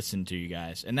through listening to you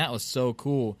guys. And that was so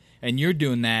cool. And you're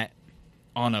doing that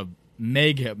on a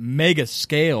mega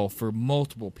scale for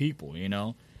multiple people,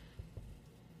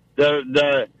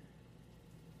 The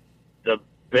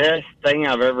best thing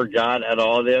I've ever got out of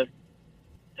all this,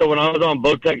 so when I was on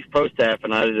Bowtech's Pro Staff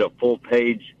and I did a full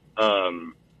page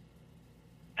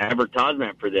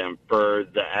advertisement for them for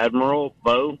the Admiral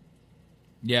bow.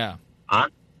 Yeah.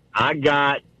 I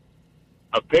got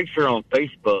a picture on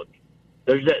Facebook.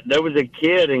 There was a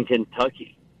kid in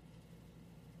Kentucky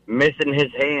missing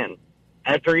his hand.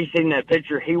 After he seen that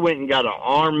picture, he went and got an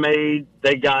arm made.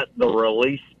 They got the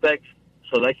release specs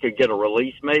so they could get a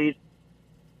release made.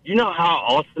 You know how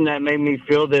awesome that made me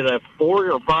feel that a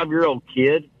 4 or 5-year-old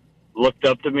kid looked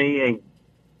up to me,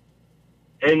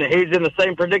 and he's in the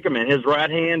same predicament, his right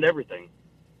hand, everything.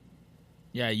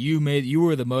 Yeah, you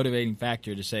were the motivating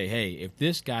factor to say, hey, if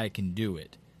this guy can do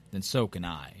it, then so can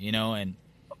I, and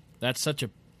that's such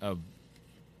a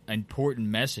important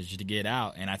message to get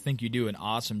out, and I think you do an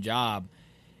awesome job,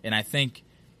 and I think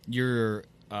your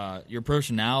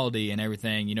personality and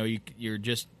everything, you're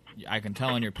just, I can tell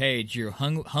on your page, you're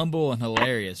humble and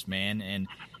hilarious, man,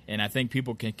 and I think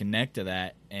people can connect to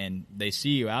that, and they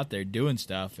see you out there doing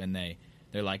stuff, and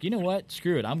they're like, you know what,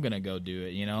 screw it, I'm going to go do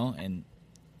it, and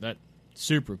that's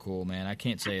super cool, man. I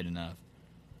can't say it enough.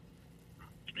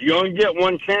 You only get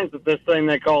one chance at this thing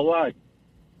they call life.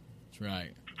 That's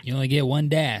right. You only get one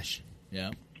dash. Yeah.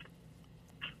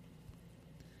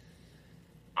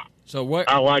 So what?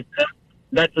 I like that.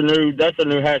 That's a new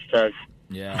hashtag.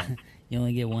 Yeah. You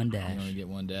only get one dash. You only get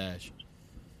one dash.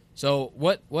 So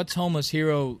what's Homeless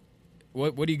Hero?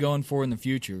 What are you going for in the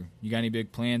future? You got any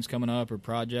big plans coming up or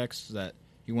projects that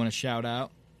you want to shout out?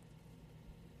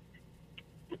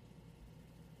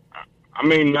 I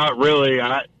mean, not really.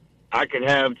 I could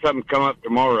have something come up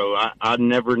tomorrow. I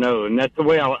never know. And that's the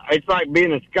way it's like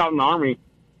being a scout in the Army.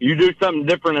 You do something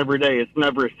different every day. It's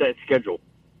never a set schedule.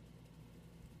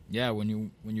 Yeah,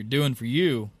 when you're doing for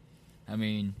you, I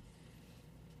mean,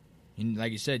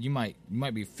 like you said, you might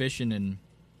be fishing in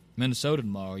Minnesota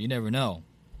tomorrow. You never know.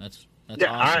 That's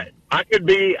awesome. I could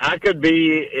be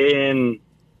in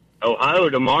Ohio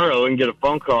tomorrow and get a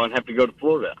phone call and have to go to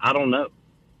Florida. I don't know.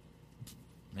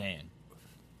 Man.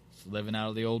 Living out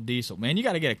of the old diesel. Man, you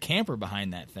got to get a camper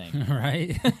behind that thing.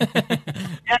 Right?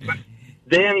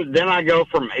 Then I go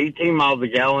from 18 miles a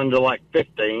gallon to like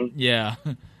 15. Yeah,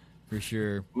 for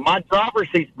sure. My driver's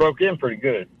seat's broke in pretty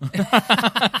good.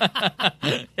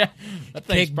 Yeah, that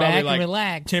thing's Kick probably back like and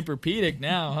relax. Tempur-Pedic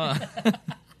now,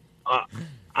 huh?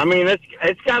 I mean,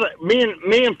 it's got me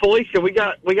and Felicia. We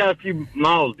got a few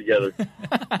miles together.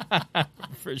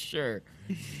 For sure.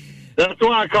 That's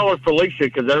why I call her Felicia,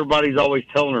 because everybody's always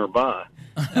telling her bye.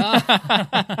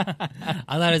 I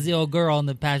thought it was the old girl on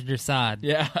the passenger side.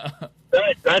 Yeah.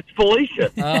 That's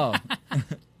Felicia. Oh.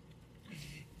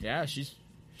 Yeah, she's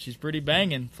pretty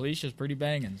banging. Felicia's pretty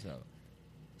banging.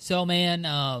 So, man,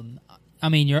 I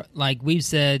mean, you're like we've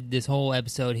said this whole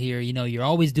episode here. You're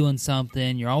always doing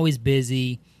something. You're always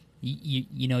busy.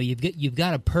 You've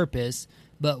got a purpose.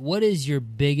 But what is your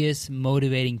biggest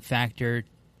motivating factor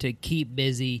to keep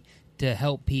busy, to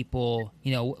help people?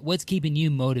 What's keeping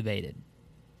you motivated?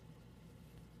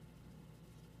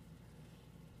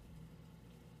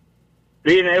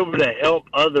 Being able to help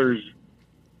others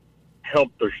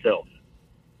help themselves.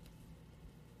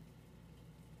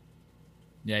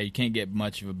 Yeah, you can't get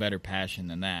much of a better passion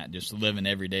than that. Just living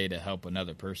every day to help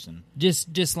another person.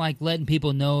 Just like letting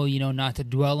people know, not to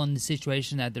dwell on the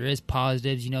situation, that there is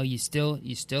positives. You're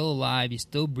still alive, you're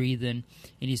still breathing,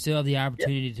 and you still have the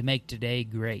opportunity to make today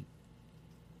great.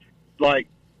 Like,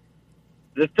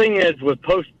 the thing is with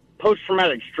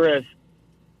post-traumatic stress,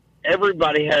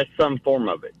 everybody has some form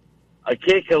of it. a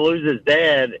kid could lose his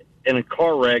dad in a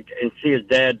car wreck and see his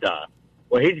dad die.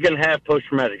 Well, he's going to have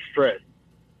post-traumatic stress,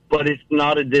 but it's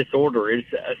not a disorder.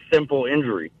 It's a simple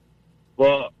injury.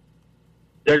 Well,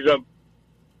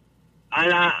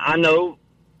 I know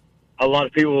a lot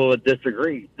of people will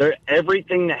disagree.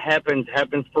 Everything that happens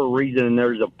for a reason, and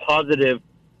there's a positive,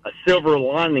 a silver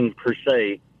lining per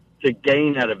se, to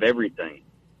gain out of everything.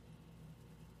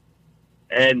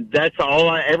 And that's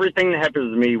everything that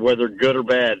happens to me, whether good or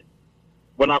bad.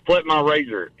 When I flipped my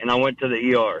razor and I went to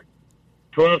the ER,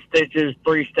 12 stitches,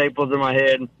 3 staples in my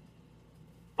head.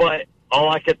 But all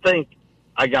I could think,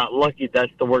 I got lucky.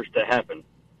 That's the worst that happened.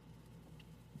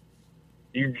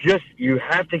 You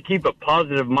have to keep a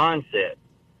positive mindset.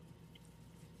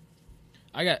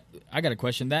 I got a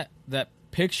question. That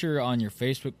picture on your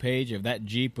Facebook page of that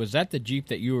Jeep, was that the Jeep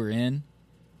that you were in?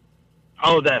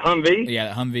 Oh, that Humvee? Yeah,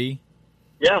 that Humvee.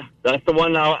 Yeah, that's the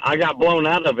one I got blown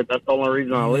out of it. That's the only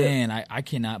reason I live. Man, I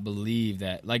cannot believe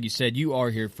that. Like you said, you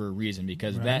are here for a reason,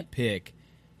 because that pic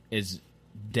is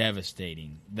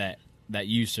devastating that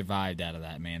you survived out of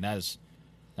that, man. That's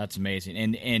amazing.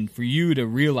 And for you to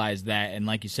realize that, and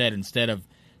like you said, instead of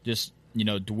just,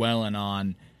 dwelling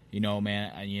on,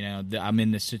 man, I'm in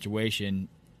this situation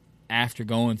after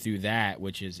going through that,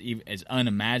 which is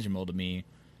unimaginable to me.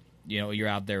 You're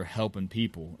out there helping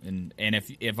people. And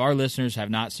if our listeners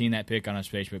have not seen that pic on our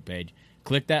Facebook page,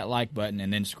 click that like button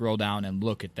and then scroll down and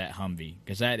look at that Humvee,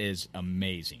 because that is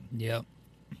amazing. Yep.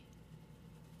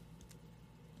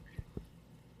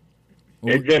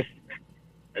 It's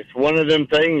one of them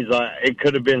things. It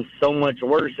could have been so much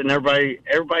worse, and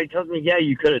everybody tells me, yeah,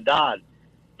 you could have died.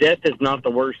 Death is not the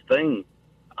worst thing.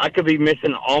 I could be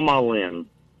missing all my limbs.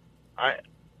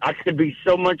 I could be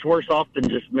so much worse off than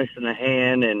just missing a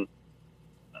hand and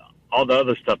all the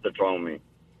other stuff that's wrong with me.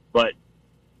 But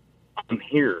I'm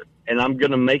here, and I'm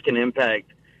going to make an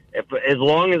impact. As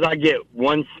long as I get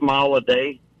one smile a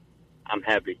day, I'm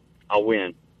happy. I'll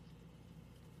win.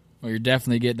 Well, you're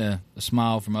definitely getting a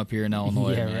smile from up here in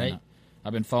Illinois. Yeah, man. right.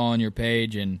 I've been following your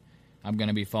page, and I'm going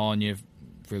to be following you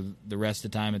for the rest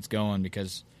of the time it's going,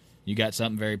 because you got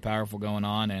something very powerful going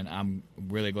on, and I'm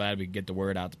really glad we get the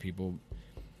word out to people.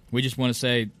 We just want to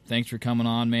say thanks for coming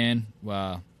on, man.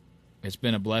 It's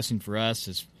been a blessing for us.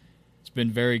 It's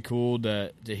been very cool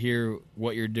to hear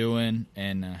what you're doing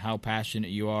and how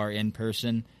passionate you are in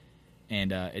person,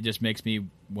 and it just makes me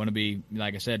want to be,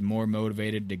 like I said, more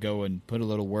motivated to go and put a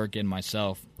little work in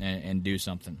myself and do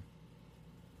something.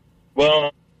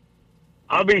 Well,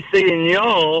 I'll be seeing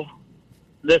y'all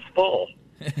this fall.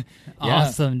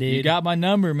 Awesome, dude. You got my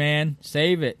number, man.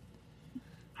 Save it.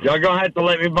 Y'all gonna have to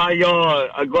let me buy y'all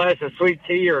a glass of sweet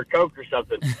tea or a Coke or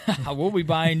something. We'll be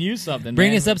buying you something. Bring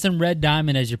man. us up some Red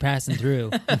Diamond as you're passing through.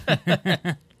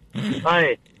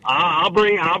 Hey, I'll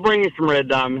bring you some Red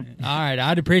Diamond. All right,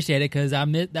 I'd appreciate it, because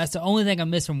that's the only thing I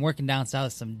miss from working down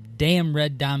south, some damn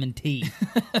Red Diamond tea.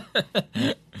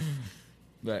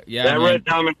 But yeah, that Red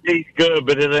Diamond tea's good,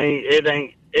 but it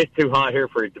ain't. It's too hot here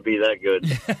for it to be that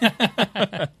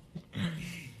good.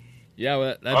 Yeah,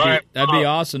 well, that'd be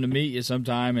awesome to meet you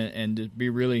sometime and to be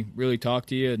really, really talk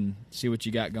to you and see what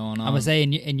you got going on. I'm gonna say,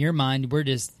 in your mind, we're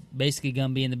just basically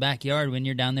gonna be in the backyard when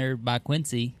you're down there by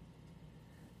Quincy.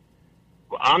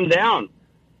 I'm down.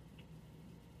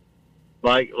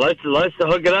 Like, let's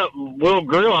hook it up. We'll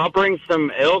grill. I'll bring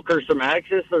some elk or some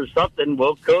axis or something.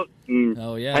 We'll cook and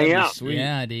hang out. Sweet.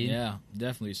 Yeah, dude. Yeah,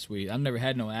 definitely sweet. I've never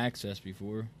had no access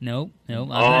before. Nope. I've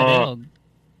had elk.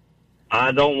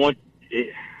 I don't want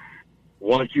it.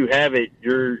 Once you have it,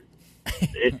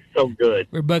 it's so good.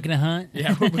 We're booking a hunt.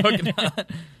 Yeah, we're booking a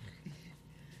hunt.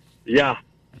 Yeah,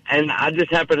 and I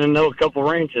just happen to know a couple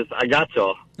ranches. I got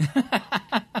y'all.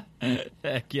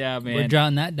 Heck yeah, man. We're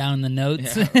jotting that down in the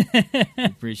notes. Yeah.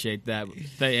 Appreciate that.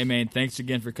 Hey, man, thanks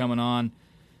again for coming on.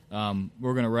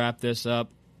 We're going to wrap this up.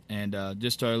 And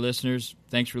just to our listeners,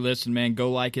 thanks for listening, man.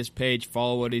 Go like his page,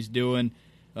 follow what he's doing.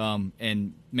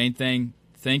 And main thing,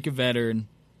 thank a veteran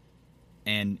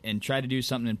and try to do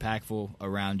something impactful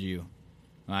around you.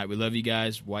 All right, we love you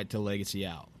guys. Whitetail Legacy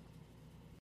out.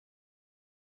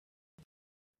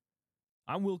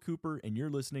 I'm Will Cooper, and you're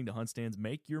listening to HuntStand's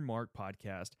Make Your Mark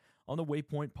podcast on the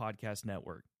Waypoint Podcast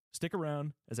Network. Stick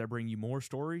around as I bring you more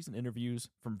stories and interviews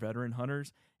from veteran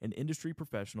hunters and industry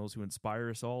professionals who inspire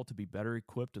us all to be better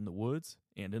equipped in the woods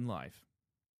and in life.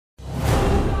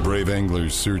 Brave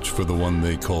anglers search for the one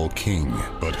they call king,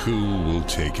 but who will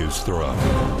take his throne?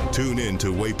 Tune in to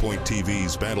Waypoint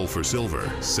TV's Battle for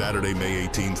Silver, Saturday, May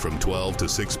 18th from 12 to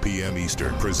 6 p.m.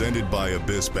 Eastern, presented by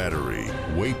Abyss Battery.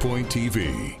 Waypoint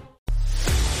TV.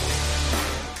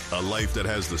 A A life that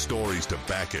has the stories to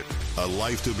back it. A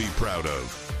life to be proud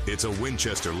of. It's a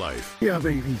Winchester life. Yeah,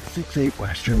 baby. 6'8"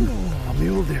 Western. A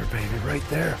mule deer, baby, right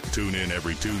there. Tune in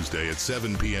every Tuesday at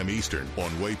 7 p.m. Eastern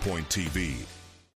on Waypoint TV.